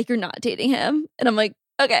 right? Like you're not dating him. And I'm like,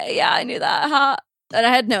 okay, yeah, I knew that. Huh? And I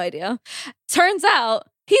had no idea. Turns out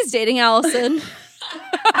he's dating Allison.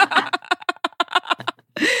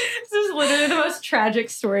 This is literally the most tragic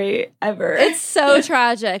story ever. It's so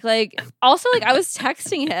tragic. Like, also, like, I was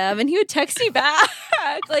texting him and he would text me back.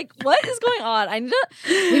 Like, what is going on?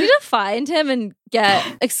 We need to find him and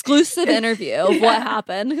get exclusive interview of what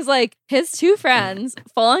happened. Because, like, his two friends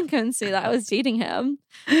full on couldn't see that I was dating him.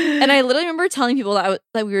 And I literally remember telling people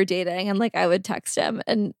that we were dating, and, like, I would text him,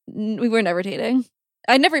 and we were never dating.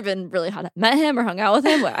 I never even really had met him or hung out with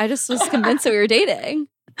him. I just was convinced that we were dating.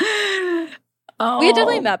 Oh. We had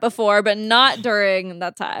definitely met before, but not during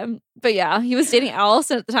that time. But yeah, he was dating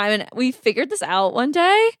Allison at the time, and we figured this out one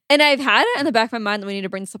day. And I've had it in the back of my mind that we need to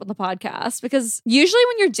bring this up on the podcast, because usually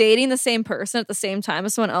when you're dating the same person at the same time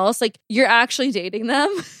as someone else, like, you're actually dating them.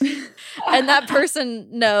 And that person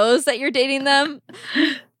knows that you're dating them.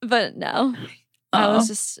 But no, I was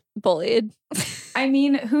just bullied. I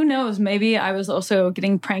mean, who knows? Maybe I was also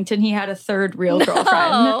getting pranked and he had a third real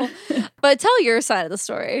girlfriend. But tell your side of the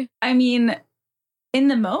story. I mean, in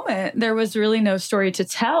the moment, there was really no story to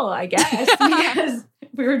tell, I guess, because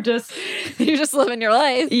we were just... You're just living your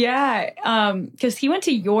life. Yeah. Because he went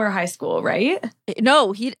to your high school, right?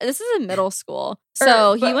 No, this is a middle school.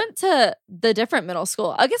 So he went to the different middle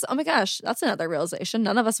school. I guess, oh my gosh, that's another realization.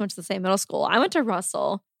 None of us went to the same middle school. I went to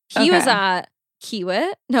Russell. He was at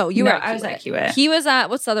Kiewit. No, you were at Kiewit. I was at Kiewit. He was at,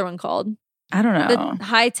 what's the other one called? I don't know. The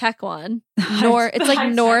high tech one. It's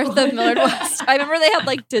like north of Millard West. I remember they had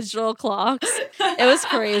like digital clocks. It was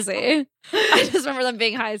crazy. I just remember them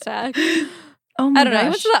being high tech. Oh my I don't know. gosh. He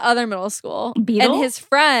went to the other middle school. Beetle? And his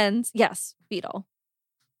friends, yes, Beetle.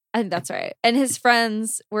 I think that's right. And his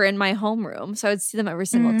friends were in my homeroom. So I would see them every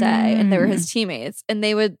single day. And they were his teammates. And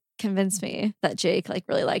they would convince me that Jake like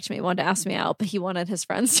really liked me, wanted to ask me out, but he wanted his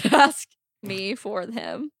friends to ask me for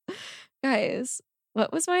him. Guys,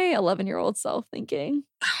 what was my 11-year-old self thinking?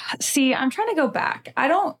 See, I'm trying to go back. I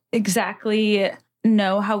don't exactly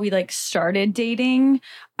know how we like started dating.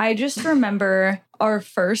 I just remember our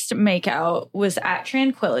first makeout was at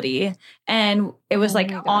Tranquility, and it was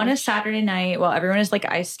like on a Saturday night while everyone is like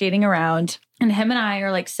ice skating around, and him and I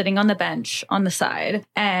are like sitting on the bench on the side,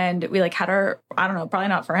 and we like had our, I don't know, probably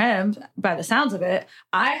not for him by the sounds of it,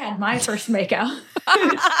 I had my first makeout.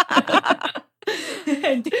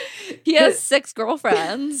 And he has 6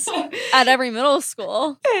 girlfriends at every middle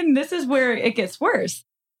school. And this is where it gets worse.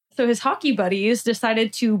 So his hockey buddies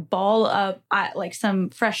decided to ball up at like some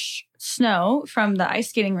fresh snow from the ice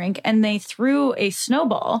skating rink, and they threw a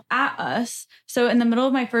snowball at us. So in the middle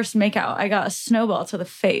of my first makeout, I got a snowball to the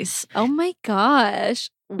face. Oh my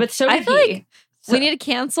gosh. But so did I feel he. like we need to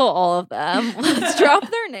cancel all of them. Let's drop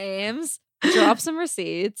their names. Drop some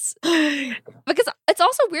receipts. Because it's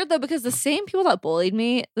also weird though, because the same people that bullied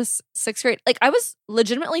me this 6th grade, like I was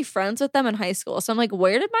legitimately friends with them in high school. So I'm like,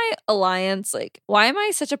 where did my alliance, like, why am I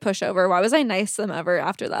such a pushover? Why was I nice to them ever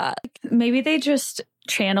after that? Maybe they just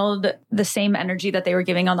channeled the same energy that they were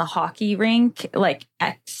giving on the hockey rink, like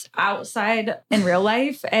outside in real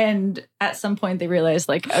life. And at some point they realized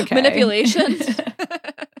like, okay. Manipulation.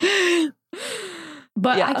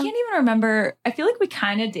 But I can't even remember. I feel like we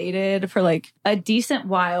kind of dated for like a decent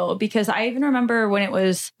while, because I even remember when it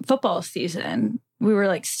was football season, we were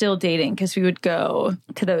like still dating because we would go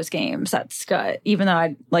to those games at Scut, even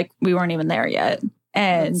though we weren't even there yet.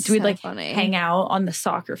 And That's we'd so like funny. hang out on the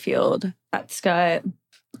soccer field at Scut.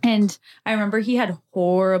 And I remember he had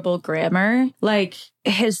horrible grammar. Like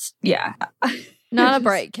Not a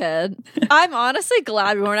bright kid. I'm honestly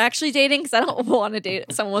glad we weren't actually dating, because I don't want to date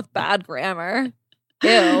someone with bad grammar.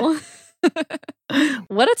 Ew.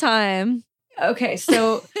 What a time. Okay,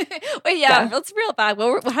 so wait, let's reel it back.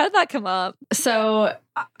 How did that come up? So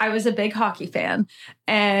I was a big hockey fan,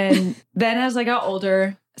 and then as I got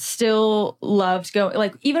older, still loved going.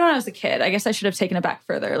 Like even when I was a kid, I guess I should have taken it back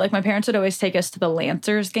further. Like my parents would always take us to the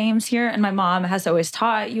Lancers games here, and my mom has always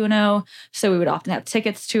taught UNO, so we would often have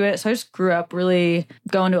tickets to it. So I just grew up really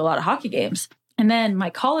going to a lot of hockey games. And then my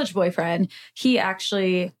college boyfriend, he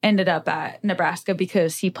actually ended up at Nebraska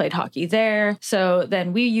because he played hockey there. So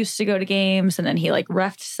then we used to go to games, and then he like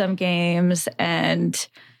reffed some games, and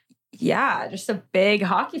just a big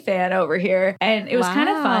hockey fan over here. And it was kind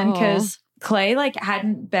of fun because Clay like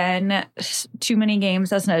hadn't been too many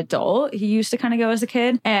games as an adult. He used to kind of go as a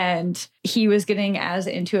kid, and he was getting as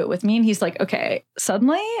into it with me. And he's like, okay,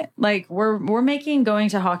 suddenly like we're making going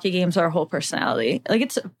to hockey games our whole personality. Like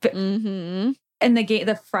it's And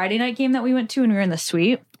the Friday night game that we went to when we were in the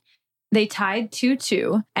suite, they tied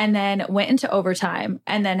 2-2 and then went into overtime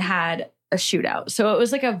and then had a shootout. So it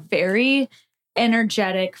was like a very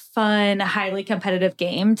energetic, fun, highly competitive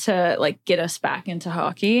game to like get us back into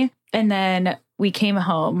hockey. And then we came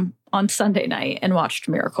home on Sunday night and watched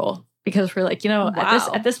Miracle, because we're like,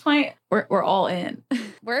 at this point, we're all in.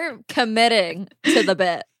 We're committing to the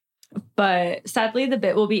bit. But sadly, the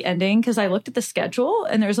bit will be ending because I looked at the schedule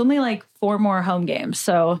and there's only like 4 more home games.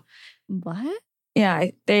 So what? Yeah,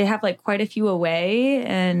 they have like quite a few away,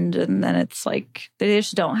 and then it's like they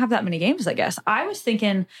just don't have that many games, I guess. I was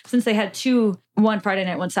thinking since they had 2, one Friday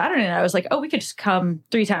night, one Saturday night, I was like, oh, we could just come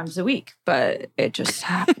 3 times a week, but it just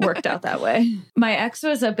worked out that way. My ex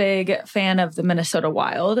was a big fan of the Minnesota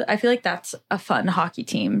Wild. I feel like that's a fun hockey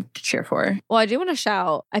team to cheer for. Well, I do want to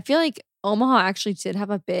shout, I feel like Omaha actually did have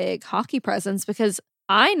a big hockey presence because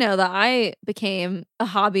I know that I became a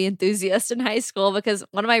hobby enthusiast in high school because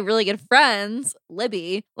one of my really good friends,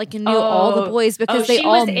 Libby, like knew all the boys because they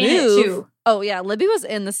all moved. Oh yeah, Libby was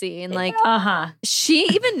in the scene. Like, she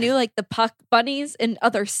even knew like the puck bunnies in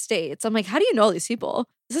other states. I'm like, how do you know all these people?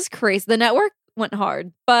 This is crazy. The network went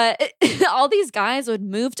hard, but all these guys would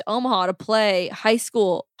move to Omaha to play high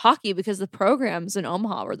school hockey because the programs in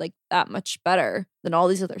Omaha were like that much better than all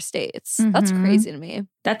these other states. That's crazy to me.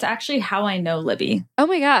 That's actually how I know Libby. Oh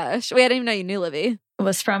my gosh. Wait, I didn't even know you knew Libby. It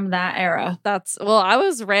was from that era. Well, I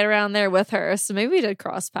was right around there with her. So maybe we did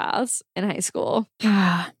cross paths in high school.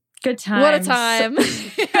 Good time. What a time.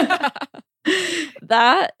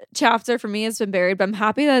 That chapter for me has been buried, but I'm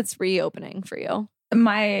happy that it's reopening for you.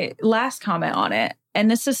 My last comment on it, and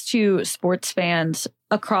this is to sports fans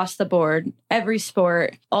across the board, every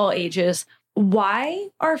sport, all ages. Why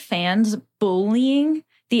are fans bullying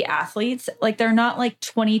the athletes? Like, they're not like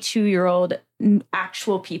 22-year-old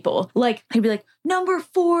actual people. Like, he'd be like, number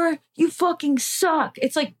 4, you fucking suck.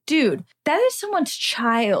 It's like, dude, that is someone's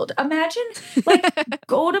child. Imagine, like,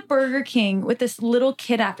 go to Burger King with this little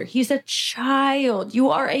kid after. He's a child. You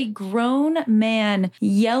are a grown man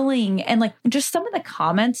yelling. And like, just some of the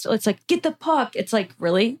comments, it's like, get the puck. It's like,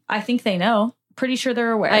 really? I think they know. Pretty sure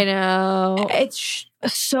they're aware. I know. It's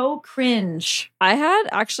so cringe. I had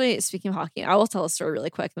actually, speaking of hockey, I will tell a story really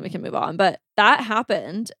quick, then we can move on. But that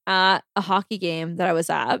happened at a hockey game that I was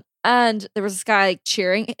at. And there was this guy like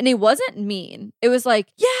cheering, and he wasn't mean. It was like,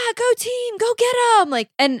 yeah, go team, go get him. Like,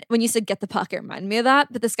 and when you said get the puck, it reminded me of that.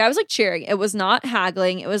 But this guy was like cheering. It was not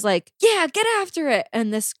haggling. It was like, yeah, get after it.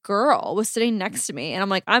 And this girl was sitting next to me. And I'm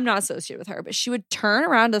like, I'm not associated with her, but she would turn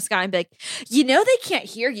around to this guy and be like, you know, they can't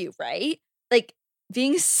hear you, right? Like,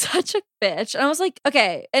 being such a bitch. And I was like,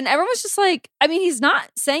 okay. And everyone was just like, I mean, he's not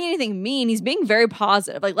saying anything mean. He's being very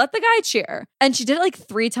positive. Like, let the guy cheer. And she did it like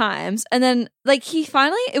 3 times. And then like he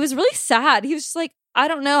finally, it was really sad. He was just like, I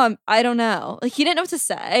don't know. I don't know. Like, he didn't know what to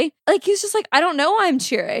say. Like, he was just like, I don't know why I'm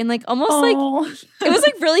cheering. Like, almost like, it was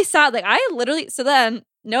like really sad. Like, I literally, so then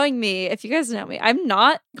knowing me, if you guys know me, I'm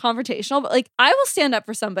not confrontational, but like, I will stand up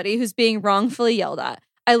for somebody who's being wrongfully yelled at.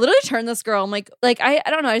 I literally turned this girl. I'm like I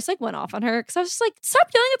don't know. I just like went off on her because I was just like, stop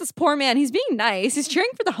yelling at this poor man. He's being nice. He's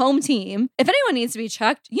cheering for the home team. If anyone needs to be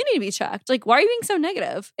checked, you need to be checked. Like, why are you being so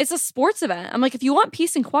negative? It's a sports event. I'm like, if you want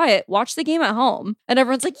peace and quiet, watch the game at home. And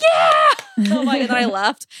everyone's like, yeah. Oh my god. And then I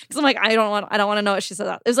left because I'm like, I don't want to know what she said.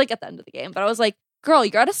 That it was like at the end of the game, but I was like, girl,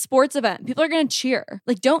 you're at a sports event. People are going to cheer.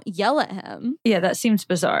 Like, don't yell at him. Yeah, that seems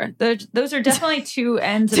bizarre. Those are definitely 2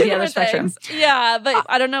 ends of the other spectrum. Yeah, but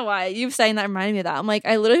I don't know why. You saying that reminded me of that. I'm like,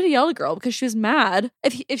 I literally yelled at a girl because she was mad.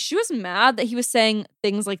 If she was mad that he was saying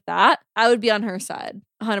things like that, I would be on her side.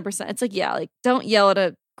 100%. It's like, yeah, like, don't yell at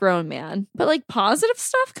a grown man. But like positive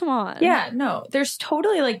stuff, come on. Yeah, no, there's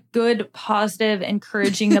totally like good, positive,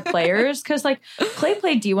 encouraging the players because like Clay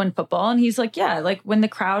played D1 football and he's like, yeah, like when the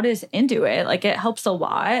crowd is into it, like it helps a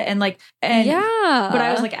lot. And yeah. But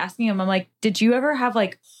I was like asking him, I'm like, did you ever have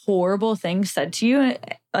like horrible things said to you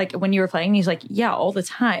like when you were playing? And he's like, yeah, all the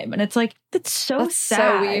time. And it's like, that's sad.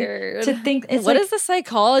 So weird to think. It's what like, is the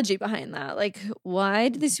psychology behind that? Like, why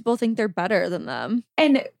do these people think they're better than them?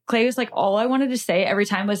 And Clay was like, all I wanted to say every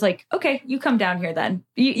time was like, okay, you come down here then.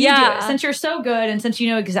 You do it. Since you're so good and since you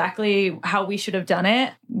know exactly how we should have done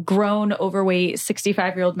it, grown, overweight,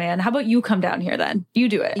 65-year-old man, how about you come down here then? You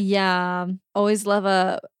do it. Yeah. Always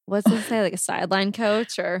love what's it say, like a sideline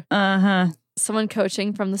coach or someone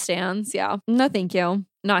coaching from the stands. Yeah. No, thank you.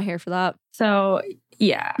 Not here for that. So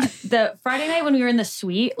yeah, the Friday night when we were in the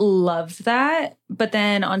suite, loved that. But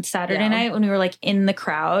then on Saturday night when we were like in the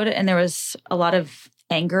crowd and there was a lot of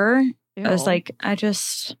anger, I was like, I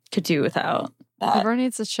just could do without that. Everyone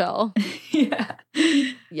needs to chill. Yeah.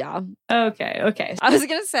 Yeah. Okay. I was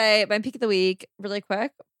going to say my peak of the week really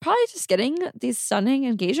quick. Probably just getting these stunning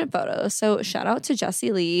engagement photos. So shout out to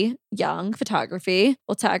Jessie Lee Young Photography.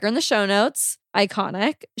 We'll tag her in the show notes.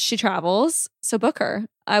 Iconic. She travels. So book her.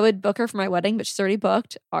 I would book her for my wedding, but she's already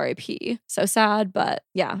booked. RIP. So sad, but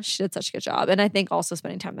yeah, she did such a good job. And I think also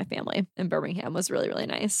spending time with my family in Birmingham was really, really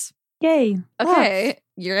nice. Yay. Okay.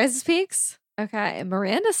 Your guys' peaks? Okay.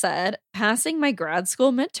 Miranda said, passing my grad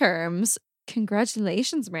school midterms.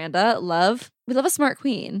 Congratulations, Miranda. We love a smart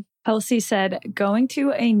queen. Kelsey said, going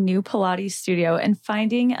to a new Pilates studio and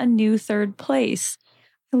finding a new third place.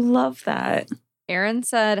 I love that. Erin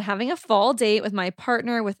said, having a fall date with my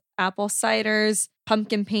partner with apple ciders,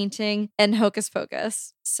 pumpkin painting, and hocus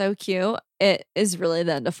pocus. So cute. It is really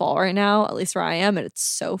the end of fall right now, at least where I am, and it's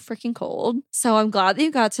so freaking cold. So I'm glad that you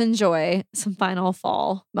got to enjoy some final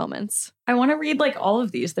fall moments. I want to read like all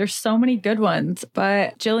of these. There's so many good ones.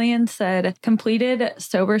 But Jillian said, completed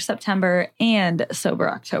sober September and sober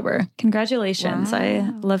October. Congratulations. Wow. I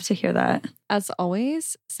love to hear that. As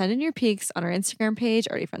always, send in your peaks on our Instagram page,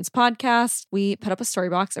 Already Friends Podcast. We put up a story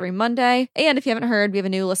box every Monday. And if you haven't heard, we have a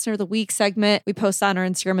new Listener of the Week segment. We post that on our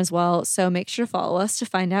Instagram as well. So make sure to follow us to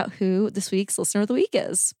find out who this week's Listener of the Week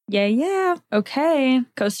is. Yeah. Okay.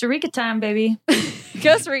 Costa Rica time, baby.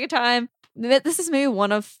 Costa Rica time. This is maybe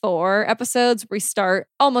one of 4 episodes. We start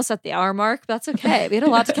almost at the hour mark, but that's okay. We had a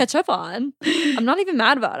lot to catch up on. I'm not even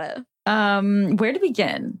mad about it. Where to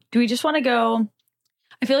begin? Do we just want to go?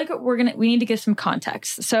 I feel like we need to give some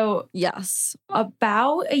context. So yes,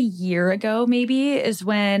 about a year ago, maybe, is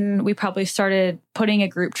when we probably started putting a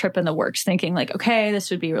group trip in the works, thinking like, okay,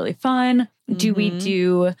 this would be really fun. Do we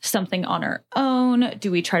do something on our own?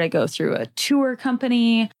 Do we try to go through a tour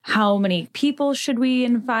company? How many people should we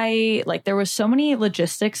invite? Like there was so many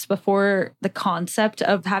logistics before the concept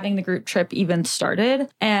of having the group trip even started.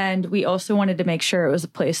 And we also wanted to make sure it was a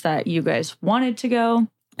place that you guys wanted to go.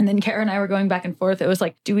 And then Kara and I were going back and forth. It was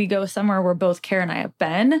like, do we go somewhere where both Kara and I have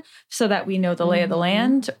been so that we know the lay of the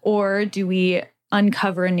land? Or do we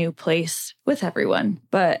uncover a new place with everyone?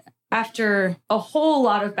 But after a whole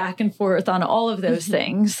lot of back and forth on all of those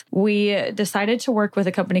things, we decided to work with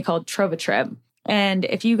a company called Trova Trip. And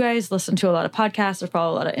if you guys listen to a lot of podcasts or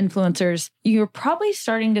follow a lot of influencers, you're probably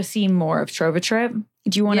starting to see more of Trova Trip.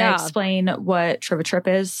 Do you want to explain what Trova Trip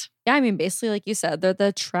is? Yeah, I mean, basically, like you said, they're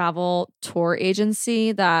the travel tour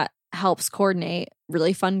agency that helps coordinate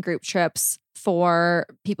really fun group trips for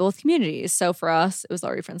people with communities. So for us, it was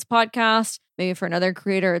Already Friends Podcast. Maybe for another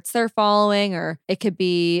creator, it's their following, or it could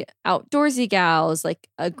be outdoorsy gals, like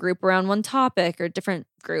a group around one topic or different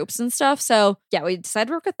groups and stuff. So yeah, we decided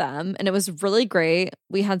to work with them and it was really great.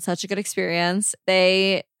 We had such a good experience.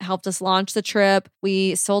 They helped us launch the trip.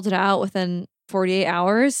 We sold it out within 48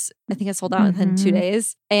 hours. I think it sold out within 2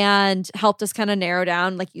 days and helped us kind of narrow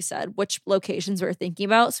down, like you said, which locations we were thinking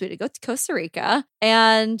about. So we had to go to Costa Rica.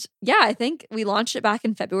 And yeah, I think we launched it back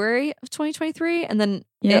in February of 2023. And then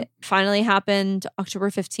it finally happened. October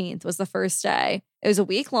 15th was the first day. It was a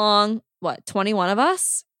week long. 21 of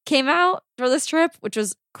us came out for this trip, which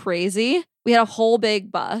was crazy. We had a whole big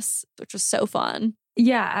bus, which was so fun.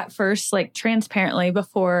 Yeah, at first, like transparently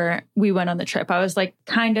before we went on the trip, I was like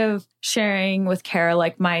kind of sharing with Kara,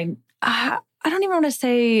 like my, I don't even want to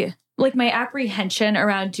say like my apprehension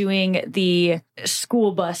around doing the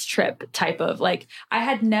school bus trip type of like, I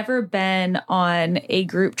had never been on a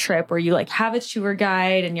group trip where you like have a tour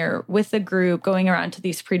guide and you're with a group going around to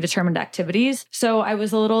these predetermined activities. So I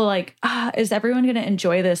was a little like, is everyone going to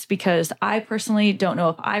enjoy this? Because I personally don't know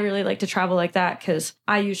if I really like to travel like that because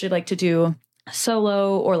I usually like to do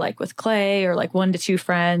solo or like with Clay or like 1 to 2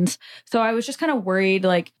 friends. So I was just kind of worried,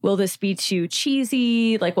 like, will this be too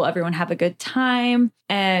cheesy? Like, will everyone have a good time?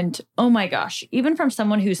 And oh my gosh, even from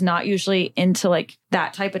someone who's not usually into like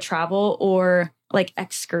that type of travel or like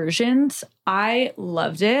excursions, I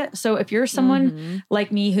loved it. So if you're someone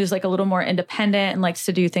like me who's like a little more independent and likes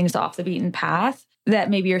to do things off the beaten path,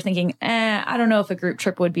 that maybe you're thinking, I don't know if a group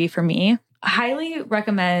trip would be for me. Highly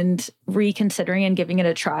recommend reconsidering and giving it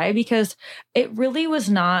a try because it really was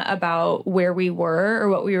not about where we were or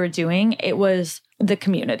what we were doing. It was the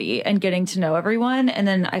community and getting to know everyone. And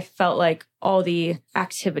then I felt like all the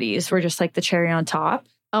activities were just like the cherry on top.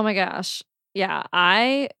 Oh my gosh. Yeah,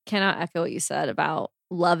 I cannot echo what you said about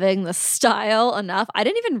loving the style enough. I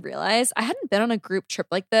didn't even realize I hadn't been on a group trip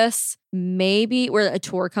like this, maybe where a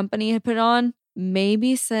tour company had put it on,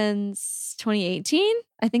 maybe since 2018.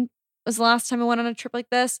 I think was the last time I went on a trip like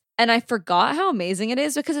this. And I forgot how amazing it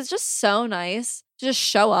is because it's just so nice to just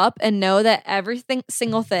show up and know that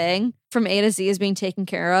single thing from A to Z is being taken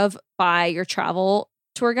care of by your travel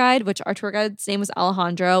tour guide, which our tour guide's name was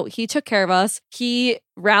Alejandro. He took care of us. He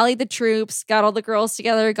rallied the troops, got all the girls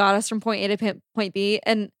together, got us from point A to point B.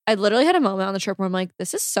 And I literally had a moment on the trip where I'm like,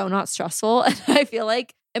 this is so not stressful. And I feel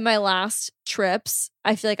like in my last trips,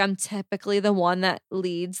 I feel like I'm typically the one that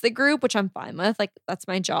leads the group, which I'm fine with. Like, that's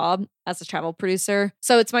my job as a travel producer.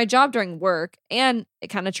 So it's my job during work. And it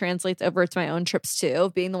kind of translates over to my own trips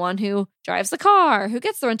too, being the one who drives the car, who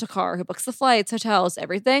gets the rental car, who books the flights, hotels,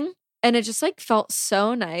 everything. And it just like felt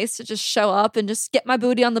so nice to just show up and just get my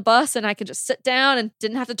booty on the bus and I could just sit down and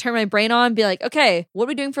didn't have to turn my brain on and be like, okay, what are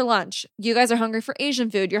we doing for lunch? You guys are hungry for Asian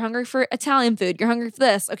food. You're hungry for Italian food. You're hungry for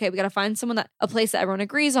this. Okay, we got to find a place that everyone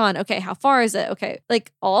agrees on. Okay, how far is it? Okay,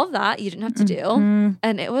 like all of that you didn't have to do.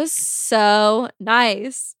 And it was so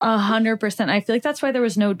nice. 100%. I feel like that's why there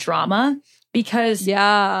was no drama. Because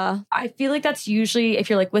I feel like that's usually, if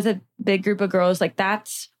you're like with a big group of girls, like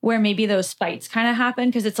that's where maybe those fights kind of happen.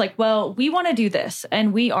 Because it's like, well, we want to do this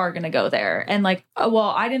and we are going to go there. And like, oh, well,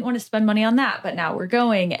 I didn't want to spend money on that, but now we're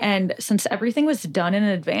going. And since everything was done in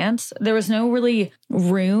advance, there was no really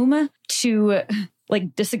room to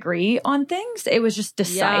like disagree on things. It was just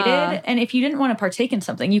decided. Yeah. And if you didn't want to partake in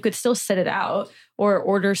something, you could still sit it out or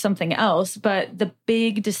order something else. But the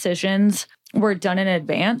big decisions were done in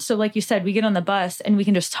advance. So like you said, we get on the bus and we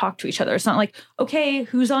can just talk to each other. It's not like, okay,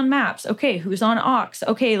 who's on maps? Okay, who's on aux?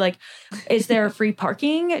 Okay, like, is there free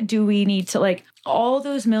parking? Do we need to like all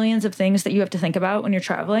those millions of things that you have to think about when you're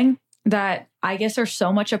traveling that I guess are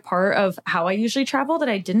so much a part of how I usually travel that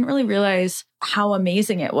I didn't really realize how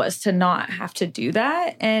amazing it was to not have to do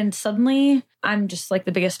that. And suddenly I'm just like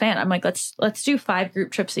the biggest fan. I'm like, let's do 5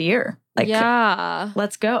 group trips a year. Like,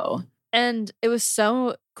 let's go. And it was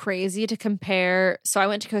so crazy to compare. So I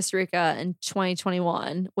went to Costa Rica in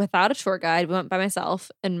 2021 without a tour guide. We went by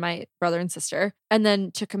myself and my brother and sister. And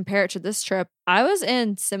then to compare it to this trip, I was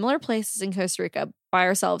in similar places in Costa Rica by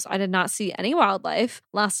ourselves. I did not see any wildlife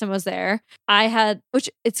last time I was there. Which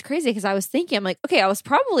it's crazy because I was thinking, I'm like, okay, I was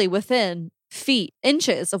probably within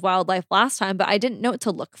inches of wildlife last time, but I didn't know what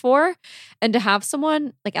to look for. And to have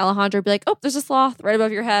someone like Alejandro be like, oh, there's a sloth right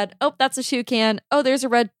above your head. Oh, that's a toucan. Oh, there's a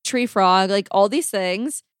red tree frog. Like all these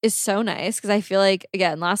things is so nice because I feel like,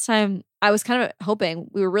 again, last time I was kind of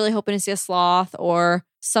we were really hoping to see a sloth or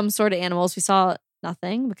some sort of animals. We saw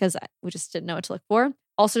nothing because we just didn't know what to look for.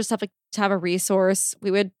 Also, just to have a resource,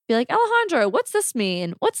 we would be like, Alejandro, what's this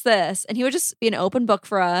mean? What's this? And he would just be an open book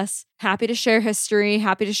for us, happy to share history,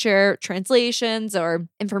 happy to share translations or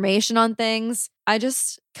information on things. I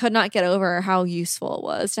just could not get over how useful it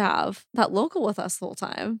was to have that local with us the whole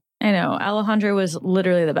time. I know. Alejandro was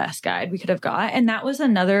literally the best guide we could have got. And that was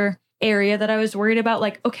another area that I was worried about.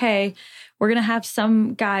 Like, okay, we're going to have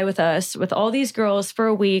some guy with us with all these girls for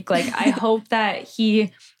a week. Like, I hope that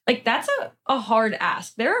that's a hard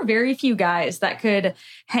ask. There are very few guys that could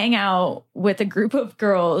hang out with a group of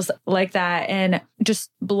girls like that and just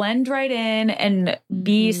blend right in and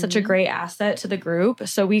be such a great asset to the group.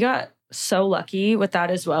 So we got so lucky with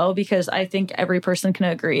that as well, because I think every person can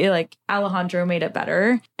agree, like Alejandro made it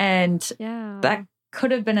better. And that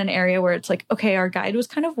could have been an area where it's like, okay, our guide was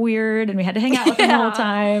kind of weird and we had to hang out with him the whole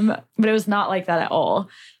time, but it was not like that at all.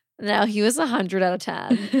 No, he was 100 out of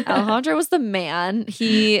 10. Alejandro was the man.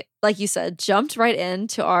 He, like you said, jumped right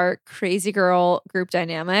into our crazy girl group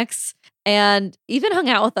dynamics and even hung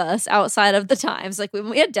out with us outside of the times. Like when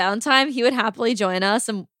we had downtime, he would happily join us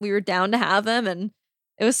and we were down to have him. And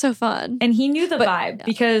it was so fun. And he knew the vibe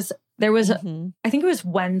because there was, I think it was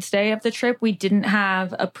Wednesday of the trip. We didn't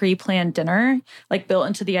have a pre-planned dinner like built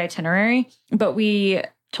into the itinerary, but we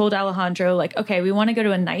told Alejandro like, okay, we want to go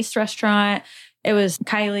to a nice restaurant. It was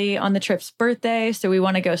Kylie on the trip's birthday, so we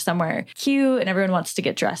want to go somewhere cute and everyone wants to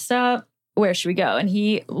get dressed up. Where should we go? And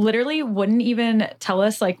he literally wouldn't even tell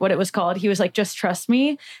us like what it was called. He was like, just trust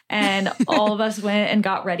me. And all of us went and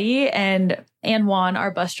got ready. And Juan, our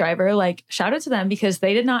bus driver, like shout out to them because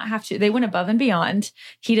they did not have to, they went above and beyond.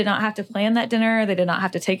 He did not have to plan that dinner. They did not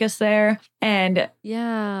have to take us there. And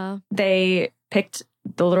they picked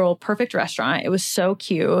the literal perfect restaurant. It was so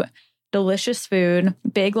cute. Delicious food,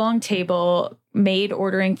 big long table, made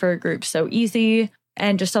ordering for a group so easy,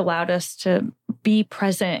 and just allowed us to be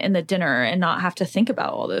present in the dinner and not have to think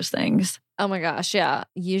about all those things. Oh my gosh, yeah.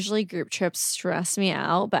 Usually group trips stress me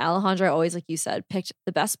out, but Alejandro always, like you said, picked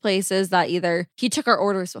the best places that either he took our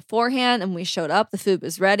orders beforehand and we showed up, the food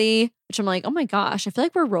was ready, which I'm like, oh my gosh, I feel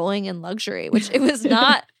like we're rolling in luxury, which it was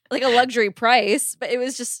not like a luxury price, but it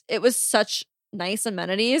was such nice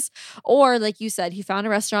amenities. Or like you said, he found a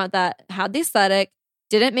restaurant that had the aesthetic,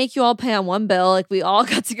 didn't make you all pay on one bill. Like we all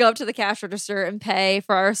got to go up to the cash register and pay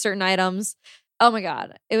for our certain items. Oh my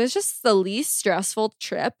God. It was just the least stressful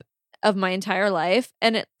trip of my entire life.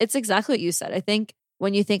 And it's exactly what you said. I think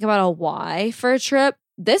when you think about a why for a trip,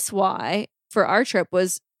 this why for our trip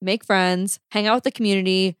was make friends, hang out with the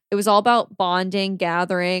community. It was all about bonding,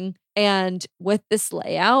 gathering. And with this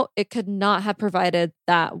layout, it could not have provided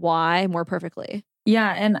that why more perfectly.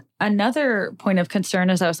 Yeah. And another point of concern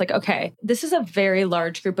is I was like, okay, this is a very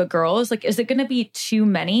large group of girls. Like, is it going to be too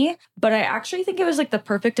many? But I actually think it was like the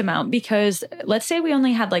perfect amount because let's say we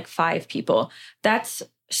only had like 5 people. That's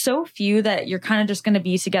so few that you're kind of just going to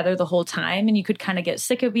be together the whole time, and you could kind of get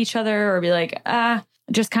sick of each other or be like,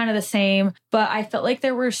 just kind of the same. But I felt like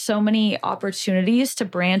there were so many opportunities to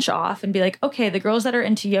branch off and be like, okay, the girls that are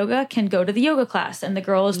into yoga can go to the yoga class, and the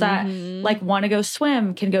girls that like want to go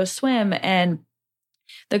swim can go swim, and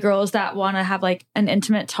the girls that want to have like an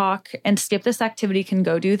intimate talk and skip this activity can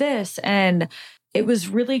go do this. And it was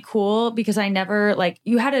really cool because I never like,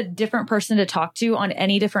 you had a different person to talk to on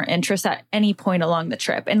any different interests at any point along the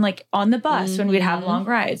trip. And like on the bus when we'd have long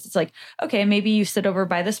rides, it's like, okay, maybe you sit over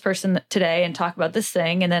by this person today and talk about this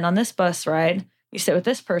thing. And then on this bus ride, you sit with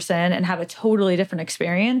this person and have a totally different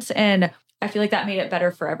experience. And I feel like that made it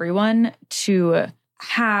better for everyone to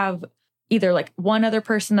have either like one other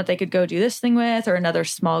person that they could go do this thing with or another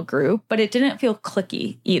small group, but it didn't feel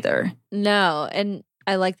cliquey either. No. And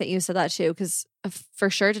I like that you said that too, because for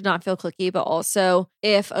sure did not feel cliquey, but also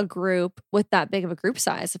if a group with that big of a group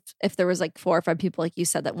size, if there was like 4 or 5 people, like you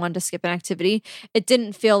said, that wanted to skip an activity, it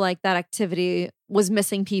didn't feel like that activity was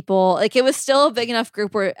missing people. Like it was still a big enough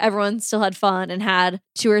group where everyone still had fun and had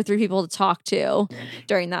 2 or 3 people to talk to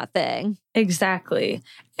during that thing. Exactly.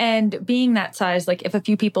 And being that size, like if a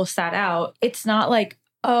few people sat out, it's not like,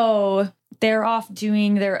 oh, they're off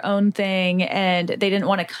doing their own thing and they didn't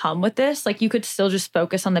want to come with this. Like you could still just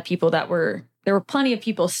focus on the people there were plenty of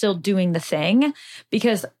people still doing the thing,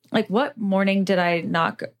 because like what morning did I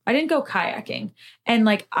not go? I didn't go kayaking, and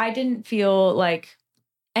like I didn't feel like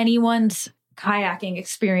anyone's kayaking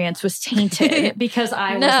experience was tainted because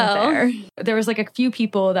I wasn't there. There was like a few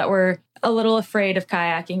people that were a little afraid of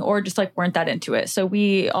kayaking or just like weren't that into it. So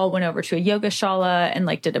we all went over to a yoga shala and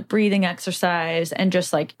like did a breathing exercise and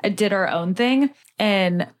just like did our own thing.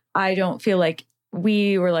 And I don't feel like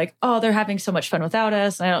we were like, oh, they're having so much fun without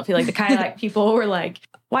us. And I don't feel like the kayak people were like,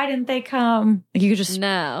 why didn't they come? Like, you could just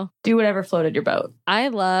do whatever floated your boat. I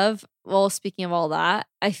love, well, speaking of all that,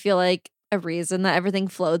 I feel like a reason that everything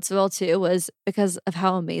flowed so well too was because of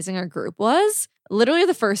how amazing our group was. Literally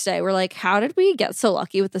the first day, we're like, how did we get so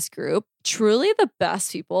lucky with this group? Truly the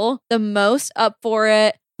best people, the most up for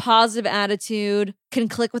it, positive attitude, can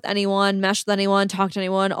click with anyone, mesh with anyone, talk to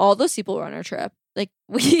anyone. All those people were on our trip. Like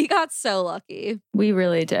we got so lucky. We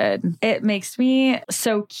really did. It makes me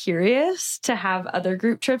so curious to have other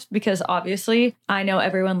group trips because obviously I know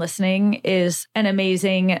everyone listening is an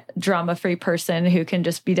amazing drama-free person who can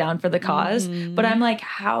just be down for the cause. But I'm like,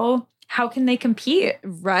 how can they compete?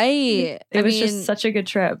 Right. It was just such a good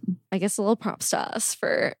trip. I guess a little props to us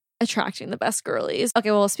for attracting the best girlies.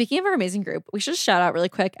 Okay, well, speaking of our amazing group, we should shout out really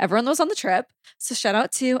quick everyone that was on the trip. So shout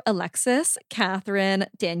out to Alexis, Catherine,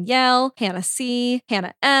 Danielle, Hannah C,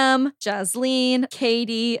 Hannah M, Jasleen,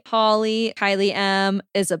 Katie, Holly, Kylie M,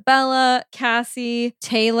 Isabella, Cassie,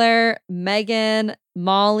 Taylor, Megan,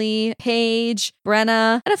 Molly, Paige,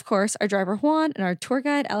 Brenna, and of course, our driver Juan and our tour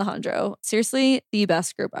guide Alejandro. Seriously, the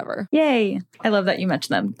best group ever. Yay. I love that you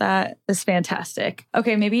mentioned them. That is fantastic.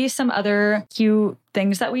 Okay, maybe some other cute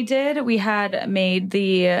things that we did. We had made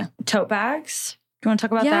the tote bags. Do you want to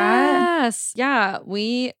talk about that? Yes. Yeah.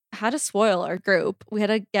 We had to spoil our group. We had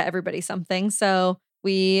to get everybody something. So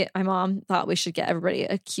my mom thought we should get everybody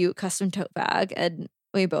a cute custom tote bag, and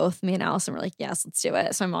me and Allison were like, yes, let's do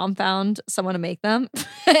it. So my mom found someone to make them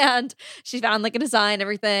and she found like a design,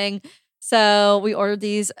 everything. So we ordered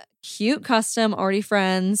these cute custom Already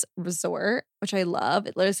Friends Resort, which I love.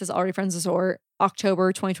 It literally says Already Friends Resort,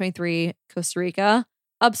 October 2023, Costa Rica.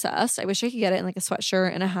 Obsessed. I wish I could get it in like a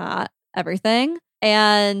sweatshirt and a hat, everything.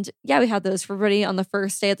 And yeah, we had those for everybody on the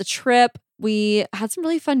first day of the trip. We had some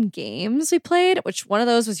really fun games we played, which one of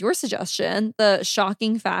those was your suggestion, the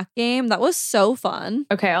Shocking Fact game. That was so fun.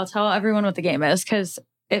 Okay, I'll tell everyone what the game is because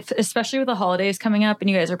especially with the holidays coming up and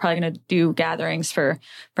you guys are probably going to do gatherings for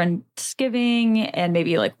Friendsgiving and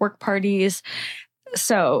maybe like work parties.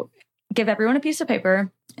 So give everyone a piece of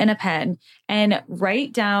paper and a pen and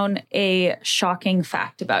write down a shocking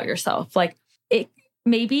fact about yourself. Like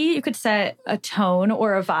maybe you could set a tone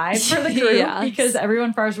or a vibe for the group because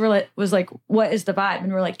everyone first was like, what is the vibe?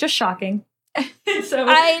 And we're like, just shocking. So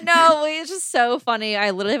I know. It's just so funny. I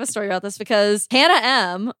literally have a story about this because Hannah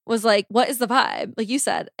M was like, what is the vibe? Like you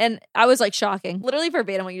said. And I was like, shocking. Literally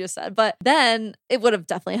verbatim what you just said. But then it would have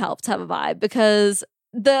definitely helped to have a vibe because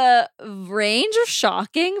the range of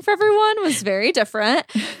shocking for everyone was very different,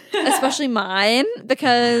 especially mine,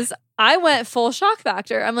 because I went full shock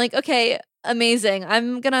factor. I'm like, okay, amazing.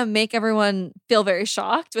 I'm going to make everyone feel very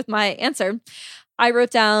shocked with my answer. I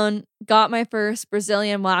wrote down, got my first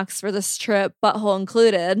Brazilian wax for this trip, butthole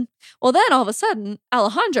included. Well, then all of a sudden,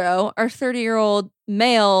 Alejandro, our 30-year-old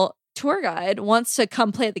male tour guide, wants to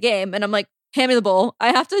come play the game. And I'm like, hand me the bowl. I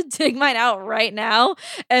have to dig mine out right now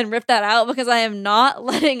and rip that out because I am not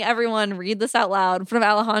letting everyone read this out loud in front of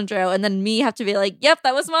Alejandro and then me have to be like, yep,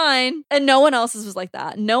 that was mine. And no one else's was like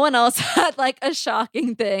that. No one else had like a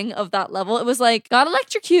shocking thing of that level. It was like, got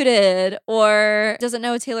electrocuted or doesn't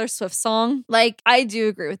know a Taylor Swift song. Like, I do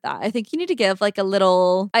agree with that. I think you need to give like a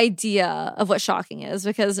little idea of what shocking is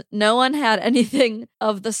because no one had anything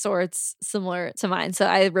of the sorts similar to mine. So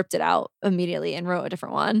I ripped it out immediately and wrote a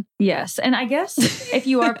different one. Yes. And I guess if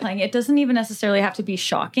you are playing, it doesn't even necessarily have to be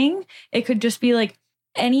shocking. It could just be like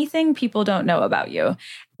anything people don't know about you.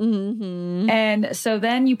 Mm-hmm. And so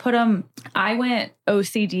then you put them, I went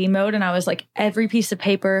OCD mode and I was like, every piece of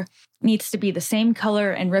paper needs to be the same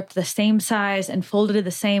color and ripped the same size and folded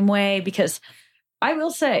the same way because I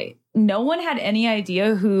will say no one had any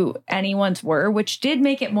idea who anyone's were, which did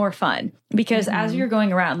make it more fun because as you're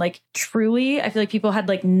going around, like truly, I feel like people had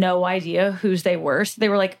like no idea whose they were. So they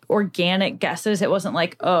were like organic guesses. It wasn't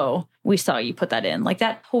like, oh, we saw you put that in. Like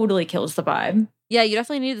that totally kills the vibe. Yeah, you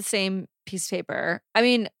definitely need the same piece of paper. I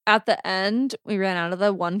mean, at the end, we ran out of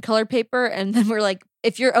the one color paper and then we're like,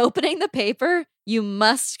 if you're opening the paper, you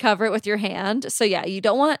must cover it with your hand. So yeah, you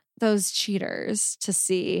don't want those cheaters to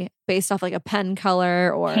see based off like a pen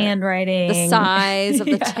color or handwriting, the size of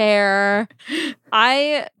the tear.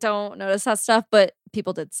 I don't notice that stuff, but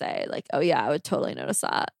people did say like, oh yeah, I would totally notice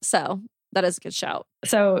that. So that is a good shout.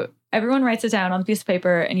 So everyone writes it down on a piece of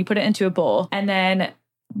paper and you put it into a bowl and then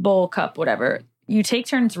bowl, cup, whatever. You take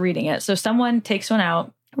turns reading it. So someone takes one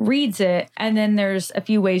out, reads it, and then there's a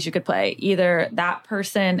few ways you could play. Either that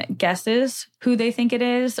person guesses who they think it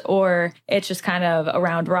is, or it's just kind of a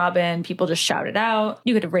round robin. People just shout it out.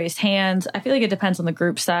 You could raise hands. I feel like it depends on the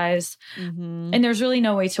group size. Mm-hmm. And there's really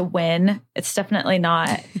no way to win. It's definitely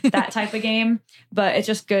not that type of game, but it's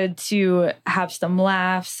just good to have some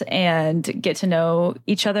laughs and get to know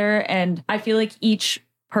each other. And I feel like each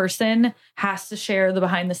person has to share the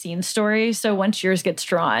behind the scenes story. So once yours gets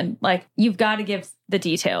drawn, like you've got to give the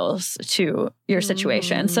details to your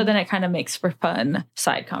situation. So then it kind of makes for fun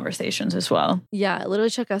side conversations as well. Yeah, it literally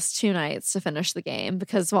took us 2 nights to finish the game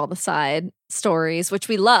because of all the side stories, which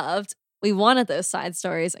we loved. We wanted those side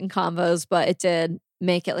stories and combos, but it did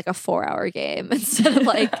make it like a 4-hour game instead of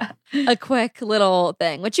like a quick little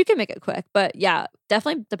thing, which you can make it quick. But yeah,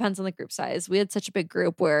 definitely depends on the group size. We had such a big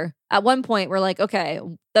group where at one point we're like, okay,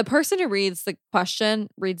 the person who reads the question,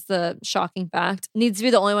 reads the shocking fact, needs to be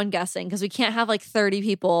the only one guessing because we can't have like 30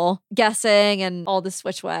 people guessing and all this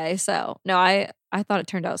switch way. So no, I thought it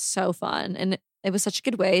turned out so fun. And it was such a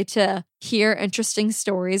good way to hear interesting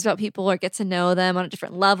stories about people or get to know them on a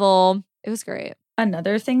different level. It was great.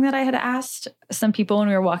 Another thing that I had asked some people when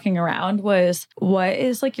we were walking around was, what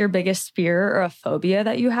is like your biggest fear or a phobia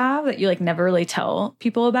that you have that you like never really tell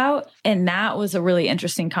people about? And that was a really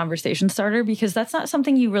interesting conversation starter because that's not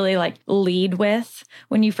something you really like lead with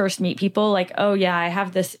when you first meet people. Like, oh yeah, I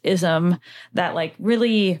have this ism that like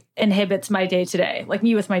really inhibits my day to day, like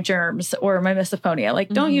me with my germs or my misophonia. Like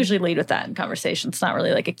don't usually lead with that in conversation. It's not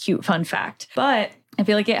really like a cute, fun fact, but I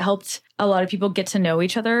feel like it helped a lot of people get to know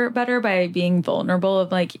each other better by being vulnerable of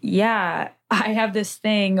like, yeah, I have this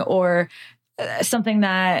thing or something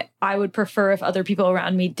that I would prefer if other people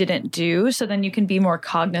around me didn't do. So then you can be more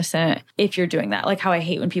cognizant if you're doing that. Like how I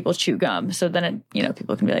hate when people chew gum. So then,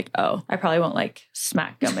 people can be like, oh, I probably won't like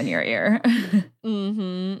smack gum in your ear.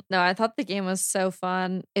 No, I thought the game was so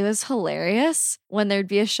fun. It was hilarious when there'd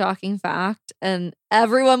be a shocking fact and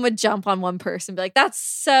everyone would jump on one person and be like, that's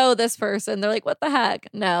so this person. They're like, what the heck?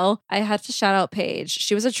 No, I had to shout out Paige.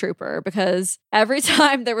 She was a trooper because every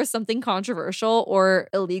time there was something controversial or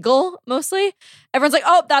illegal, mostly, everyone's like,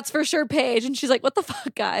 oh, that's for sure Paige. And she's like, what the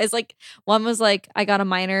fuck, guys? Like one was like, I got a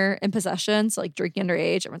minor in possession. So like drinking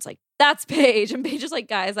underage. Everyone's like, that's Paige. And Paige is like,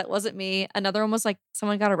 guys, that wasn't me. Another one was like,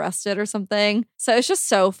 someone got arrested or something. So it's just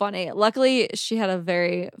so funny. Luckily, she had a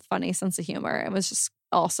very funny sense of humor and was just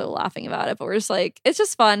also laughing about it. But we're just like, it's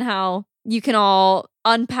just fun how you can all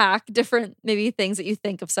unpack different maybe things that you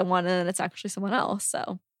think of someone and then it's actually someone else.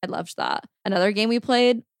 So I loved that. Another game we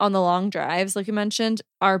played on the long drives, like you mentioned,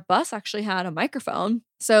 our bus actually had a microphone.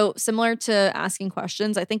 So similar to asking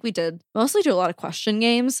questions, I think we did mostly do a lot of question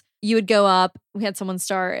games. You would go up, we had someone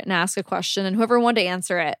start and ask a question and whoever wanted to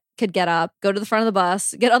answer it could get up, go to the front of the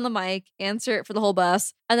bus, get on the mic, answer it for the whole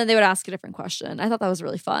bus, and then they would ask a different question. I thought that was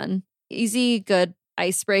really fun. Easy, good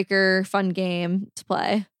icebreaker, fun game to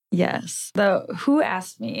play. Yes. Though, who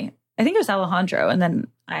asked me? I think it was Alejandro, and then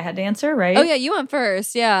I had to answer, right? Oh, yeah, you went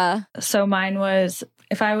first. Yeah. So mine was,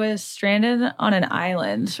 if I was stranded on an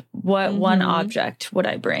island, what one object would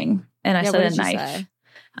I bring? And I said a knife.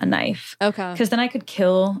 A knife. Okay. Because then I could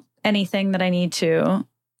kill anything that I need to.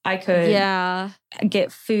 I could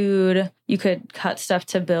get food. You could cut stuff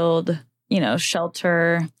to build,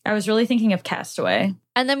 shelter. I was really thinking of Castaway.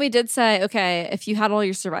 And then we did say, okay, if you had all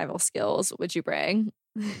your survival skills, would you bring?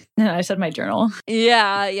 And I said my journal.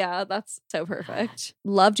 Yeah, that's so perfect.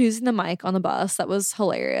 Loved using the mic on the bus. That was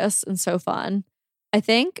hilarious and so fun. I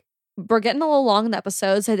think we're getting a little long in the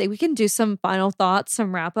episodes. I think we can do some final thoughts,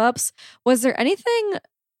 some wrap-ups. Was there anything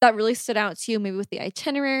that really stood out to you, maybe with the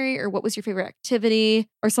itinerary, or what was your favorite activity,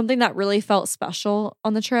 or something that really felt special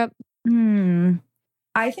on the trip?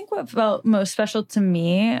 I think what felt most special to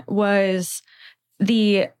me was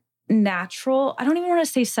the natural, I don't even want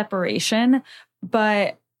to say separation,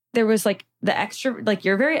 but there was like the extra, like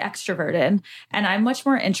you're very extroverted and I'm much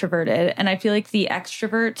more introverted. And I feel like the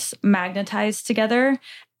extroverts magnetize together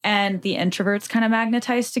and the introverts kind of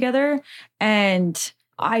magnetize together. And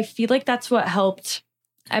I feel like that's what helped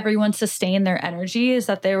everyone sustain their energy, is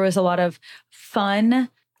that there was a lot of fun,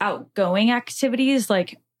 outgoing activities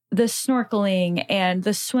like the snorkeling and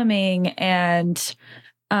the swimming and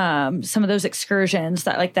some of those excursions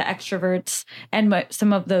that like the extroverts and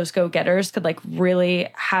some of those go-getters could like really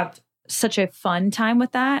have such a fun time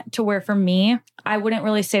with that, to where for me, I wouldn't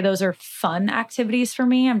really say those are fun activities for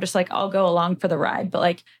me. I'm just like, I'll go along for the ride, but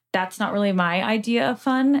like, that's not really my idea of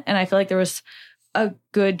fun. And I feel like there was a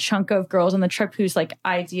good chunk of girls on the trip whose like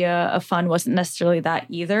idea of fun wasn't necessarily that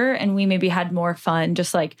either. And we maybe had more fun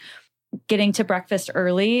just like getting to breakfast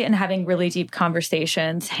early and having really deep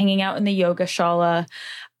conversations, hanging out in the yoga shala,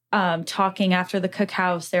 talking after the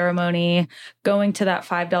cacao ceremony, going to that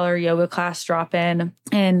 $5 yoga class drop-in,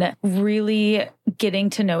 and really getting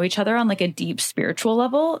to know each other on like a deep spiritual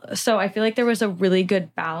level. So I feel like there was a really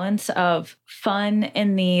good balance of fun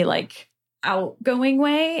in the like outgoing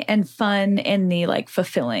way and fun in the like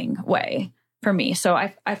fulfilling way for me. So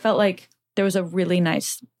I felt like there was a really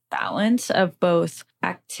nice balance of both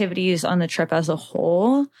activities on the trip as a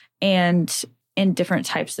whole and in different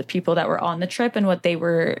types of people that were on the trip and what they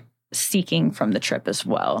were seeking from the trip as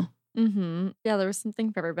well. Mm-hmm. Yeah, there was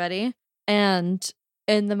something for everybody. And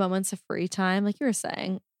in the moments of free time, like you were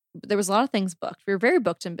saying, there was a lot of things booked. We were very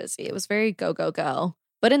booked and busy. It was very go, go, go.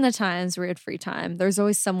 But in the times where we had free time, there's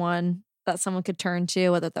always someone that someone could turn to,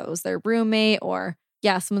 whether that was their roommate or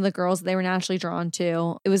some of the girls they were naturally drawn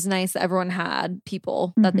to. It was nice that everyone had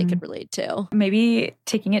people that they could relate to. Maybe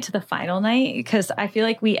taking it to the final night, because I feel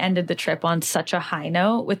like we ended the trip on such a high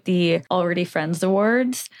note with the Already Friends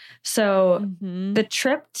Awards. So the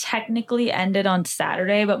trip technically ended on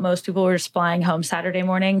Saturday, but most people were just flying home Saturday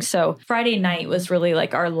morning. So Friday night was really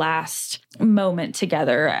like our last moment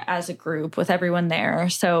together as a group with everyone there.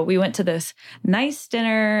 So we went to this nice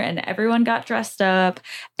dinner and everyone got dressed up,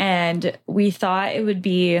 and we thought it would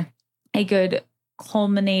be a good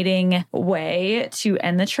culminating way to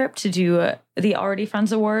end the trip to do the Already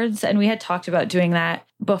Friends Awards. And we had talked about doing that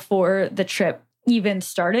before the trip even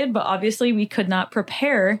started, but obviously we could not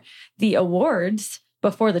prepare the awards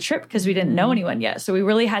before the trip because we didn't know anyone yet. So we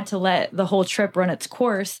really had to let the whole trip run its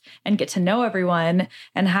course and get to know everyone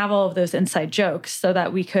and have all of those inside jokes so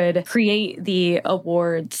that we could create the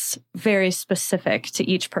awards very specific to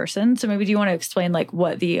each person. So maybe do you want to explain like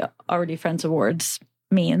what the Already Friends Awards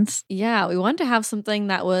means? Yeah, we wanted to have something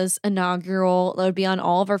that was inaugural, that would be on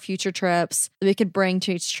all of our future trips that we could bring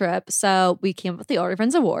to each trip. So we came up with the Already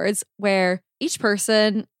Friends Awards, where each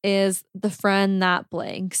person is the friend that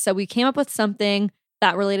blank. So we came up with something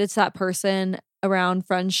that related to that person around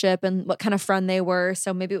friendship and what kind of friend they were.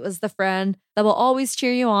 So maybe it was the friend that will always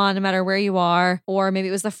cheer you on no matter where you are. Or maybe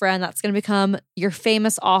it was the friend that's going to become your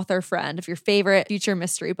famous author friend of your favorite future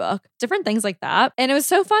mystery book. Different things like that. And it was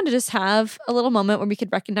so fun to just have a little moment where we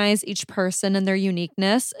could recognize each person and their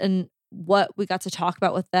uniqueness and what we got to talk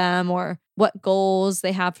about with them, or what goals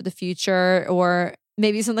they have for the future, or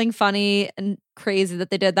maybe something funny and crazy that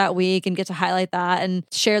they did that week, and get to highlight that and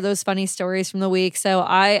share those funny stories from the week. So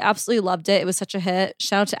I absolutely loved it. It was such a hit.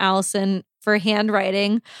 Shout out to Allison for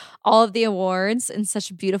handwriting all of the awards in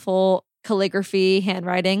such beautiful calligraphy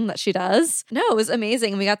handwriting that she does. No, it was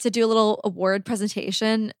amazing. We got to do a little award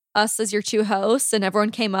presentation, us as your two hosts, and everyone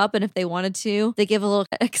came up, and if they wanted to, they gave a little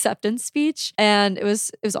acceptance speech, and it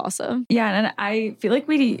was awesome. Yeah, and I feel like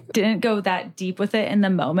we didn't go that deep with it in the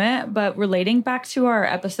moment, but relating back to our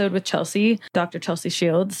episode with Chelsea, Dr. Chelsea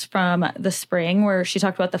Shields from the spring, where she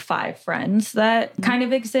talked about the 5 friends that kind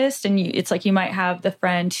of exist, and it's like you might have the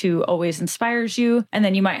friend who always inspires you, and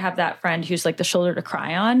then you might have that friend who's like the shoulder to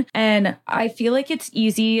cry on. And I feel like it's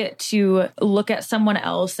easy to look at someone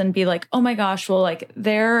else and be like, oh my gosh, well, like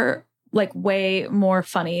they're like way more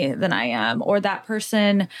funny than I am, or that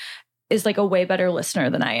person is like a way better listener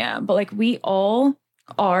than I am. But like we all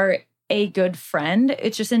are a good friend.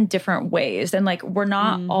 It's just in different ways. And like, we're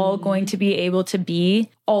not all going to be able to be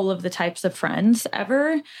all of the types of friends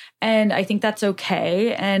ever. And I think that's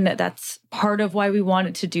okay. And that's part of why we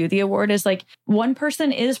wanted to do the award is like, one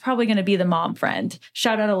person is probably going to be the mom friend.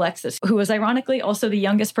 Shout out Alexis, who was ironically also the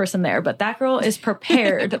youngest person there, but that girl is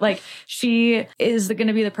prepared. Like, she is going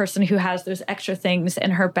to be the person who has those extra things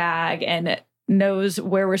in her bag and knows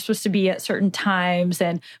where we're supposed to be at certain times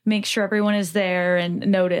and make sure everyone is there and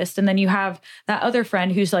noticed. And then you have that other friend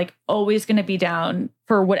who's like always going to be down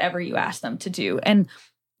for whatever you ask them to do. And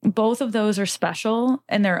both of those are special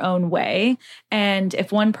in their own way. And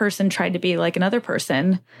if one person tried to be like another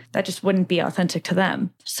person, that just wouldn't be authentic to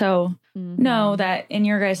them. So know that in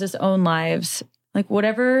your guys' own lives, like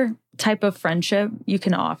whatever type of friendship you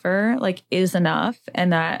can offer, like is enough.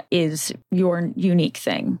 And that is your unique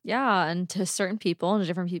thing. Yeah. And to certain people and to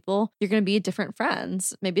different people, you're going to be different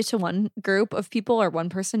friends. Maybe to one group of people or one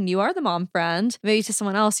person, you are the mom friend. Maybe to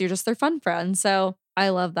someone else, you're just their fun friend. So I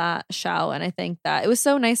love that show. And I think that it was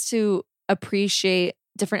so nice to appreciate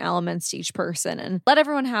different elements to each person and let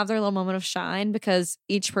everyone have their little moment of shine because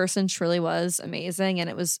each person truly was amazing. And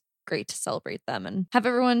it was great to celebrate them and have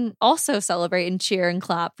everyone also celebrate and cheer and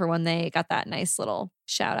clap for when they got that nice little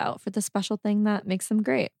shout out for the special thing that makes them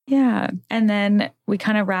great. Yeah. And then we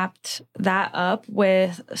kind of wrapped that up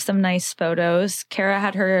with some nice photos. Kara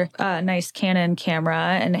had her nice Canon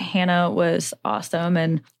camera and Hannah was awesome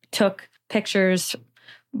and took pictures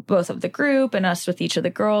both of the group and us with each of the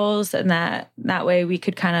girls. And that way we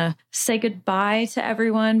could kind of say goodbye to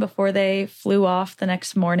everyone before they flew off the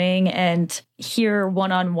next morning and hear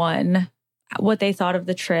one-on-one what they thought of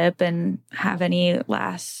the trip and have any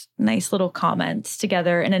last nice little comments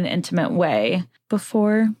together in an intimate way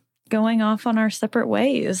before going off on our separate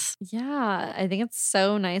ways. Yeah, I think it's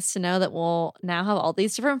so nice to know that we'll now have all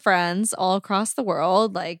these different friends all across the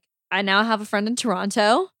world. Like, I now have a friend in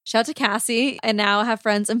Toronto. Shout out to Cassie. I now have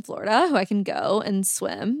friends in Florida who I can go and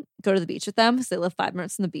swim, go to the beach with them because they live 5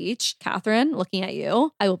 minutes from the beach. Catherine, looking at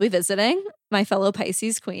you. I will be visiting my fellow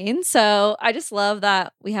Pisces queen. So I just love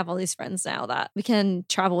that we have all these friends now that we can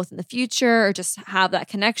travel with in the future or just have that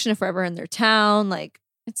connection if we're ever in their town. Like,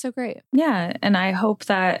 it's so great. Yeah. And I hope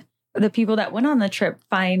that the people that went on the trip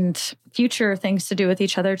find future things to do with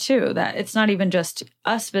each other too, that it's not even just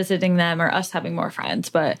us visiting them or us having more friends,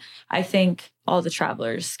 but I think all the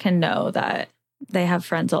travelers can know that they have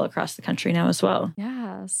friends all across the country now as well.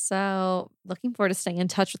 Yeah. So looking forward to staying in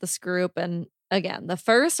touch with this group. And again, the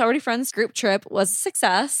first Already Friends group trip was a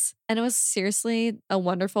success. And it was seriously a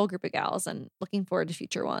wonderful group of gals and looking forward to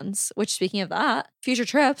future ones. Which, speaking of that, future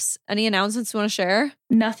trips, any announcements you want to share?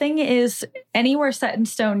 Nothing is anywhere set in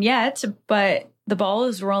stone yet, but the ball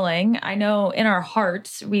is rolling. I know in our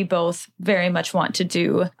hearts, we both very much want to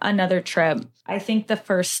do another trip. I think the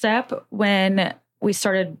first step when we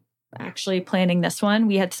started actually planning this one,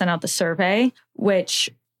 we had sent out the survey, which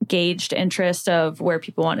gauged interest of where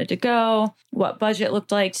people wanted to go, what budget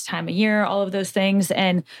looked like, time of year, all of those things.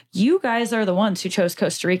 And you guys are the ones who chose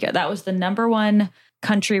Costa Rica. That was the #1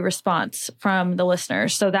 country response from the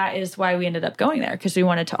listeners. So that is why we ended up going there, because we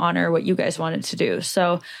wanted to honor what you guys wanted to do.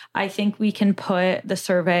 So I think we can put the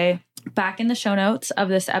survey back in the show notes of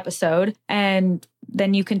this episode, and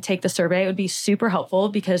then you can take the survey. It would be super helpful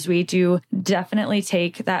because we do definitely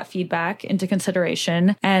take that feedback into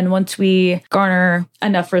consideration. And once we garner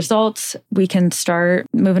enough results, we can start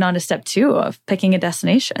moving on to step 2 of picking a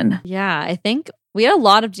destination. Yeah, I think we had a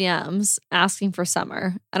lot of DMs asking for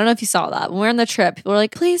summer. I don't know if you saw that. When we were on the trip, people were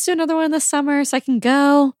like, please do another one this summer so I can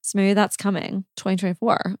go. So maybe that's coming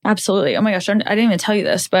 2024. Absolutely. Oh my gosh, I didn't even tell you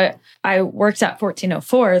this, but I worked at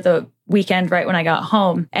 1404 the weekend right when I got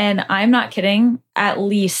home. And I'm not kidding, at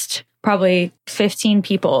least probably 15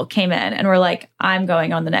 people came in and were like, I'm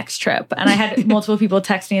going on the next trip. And I had multiple people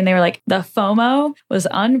text me and they were like, the FOMO was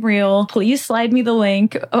unreal. Please slide me the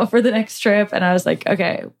link for the next trip. And I was like,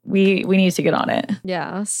 okay, we need to get on it.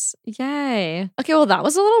 Yes. Yay. Okay, well, that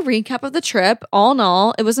was a little recap of the trip. All in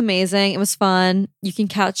all, it was amazing. It was fun. You can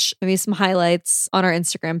catch maybe some highlights on our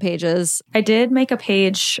Instagram pages. I did make a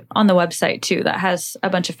page on the website too that has a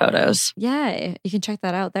bunch of photos. Yay. You can check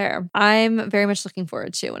that out there. I'm very much looking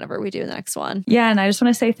forward to whenever we do the next one. Yeah, and I just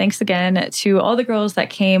want to say thanks again to all the girls that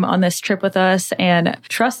came on this trip with us and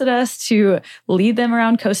trusted us to lead them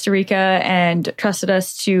around Costa Rica and trusted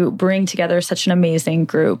us to bring together such an amazing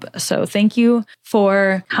group. So thank you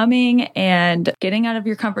for coming and getting out of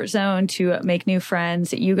your comfort zone to make new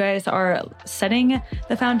friends. You guys are setting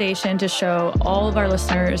the foundation to show all of our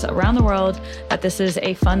listeners around the world that this is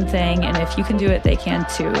a fun thing. And if you can do it, they can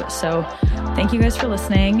too. So thank you guys for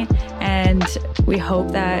listening. And we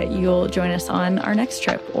hope that you'll join us on our next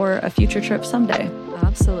trip or a future trip someday.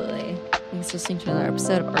 Absolutely. Thanks for listening to another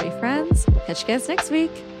episode of Are You Friends? Catch you guys next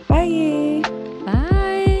week. Bye. Bye.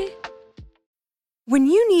 When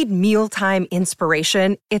you need mealtime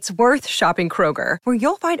inspiration, it's worth shopping Kroger, where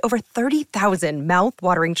you'll find over 30,000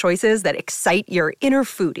 mouth-watering choices that excite your inner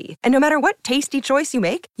foodie. And no matter what tasty choice you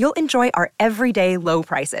make, you'll enjoy our everyday low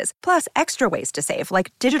prices, plus extra ways to save,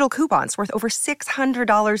 like digital coupons worth over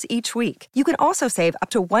 $600 each week. You can also save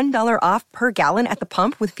up to $1 off per gallon at the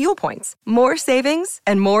pump with fuel points. More savings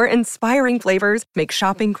and more inspiring flavors make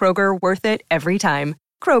shopping Kroger worth it every time.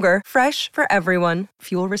 Kroger, fresh for everyone.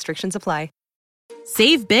 Fuel restrictions apply.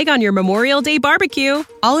 Save big on your Memorial Day barbecue,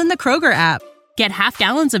 all in the Kroger app. Get half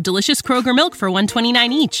gallons of delicious Kroger milk for $1.29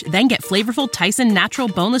 each. Then get flavorful Tyson natural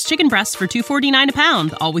boneless chicken breasts for $2.49 a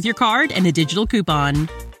pound, all with your card and a digital coupon.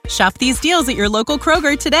 Shop these deals at your local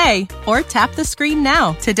Kroger today, or tap the screen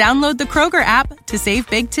now to download the Kroger app to save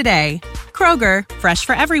big today. Kroger, fresh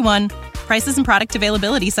for everyone. Prices and product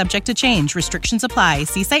availability subject to change. Restrictions apply.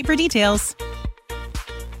 See site for details.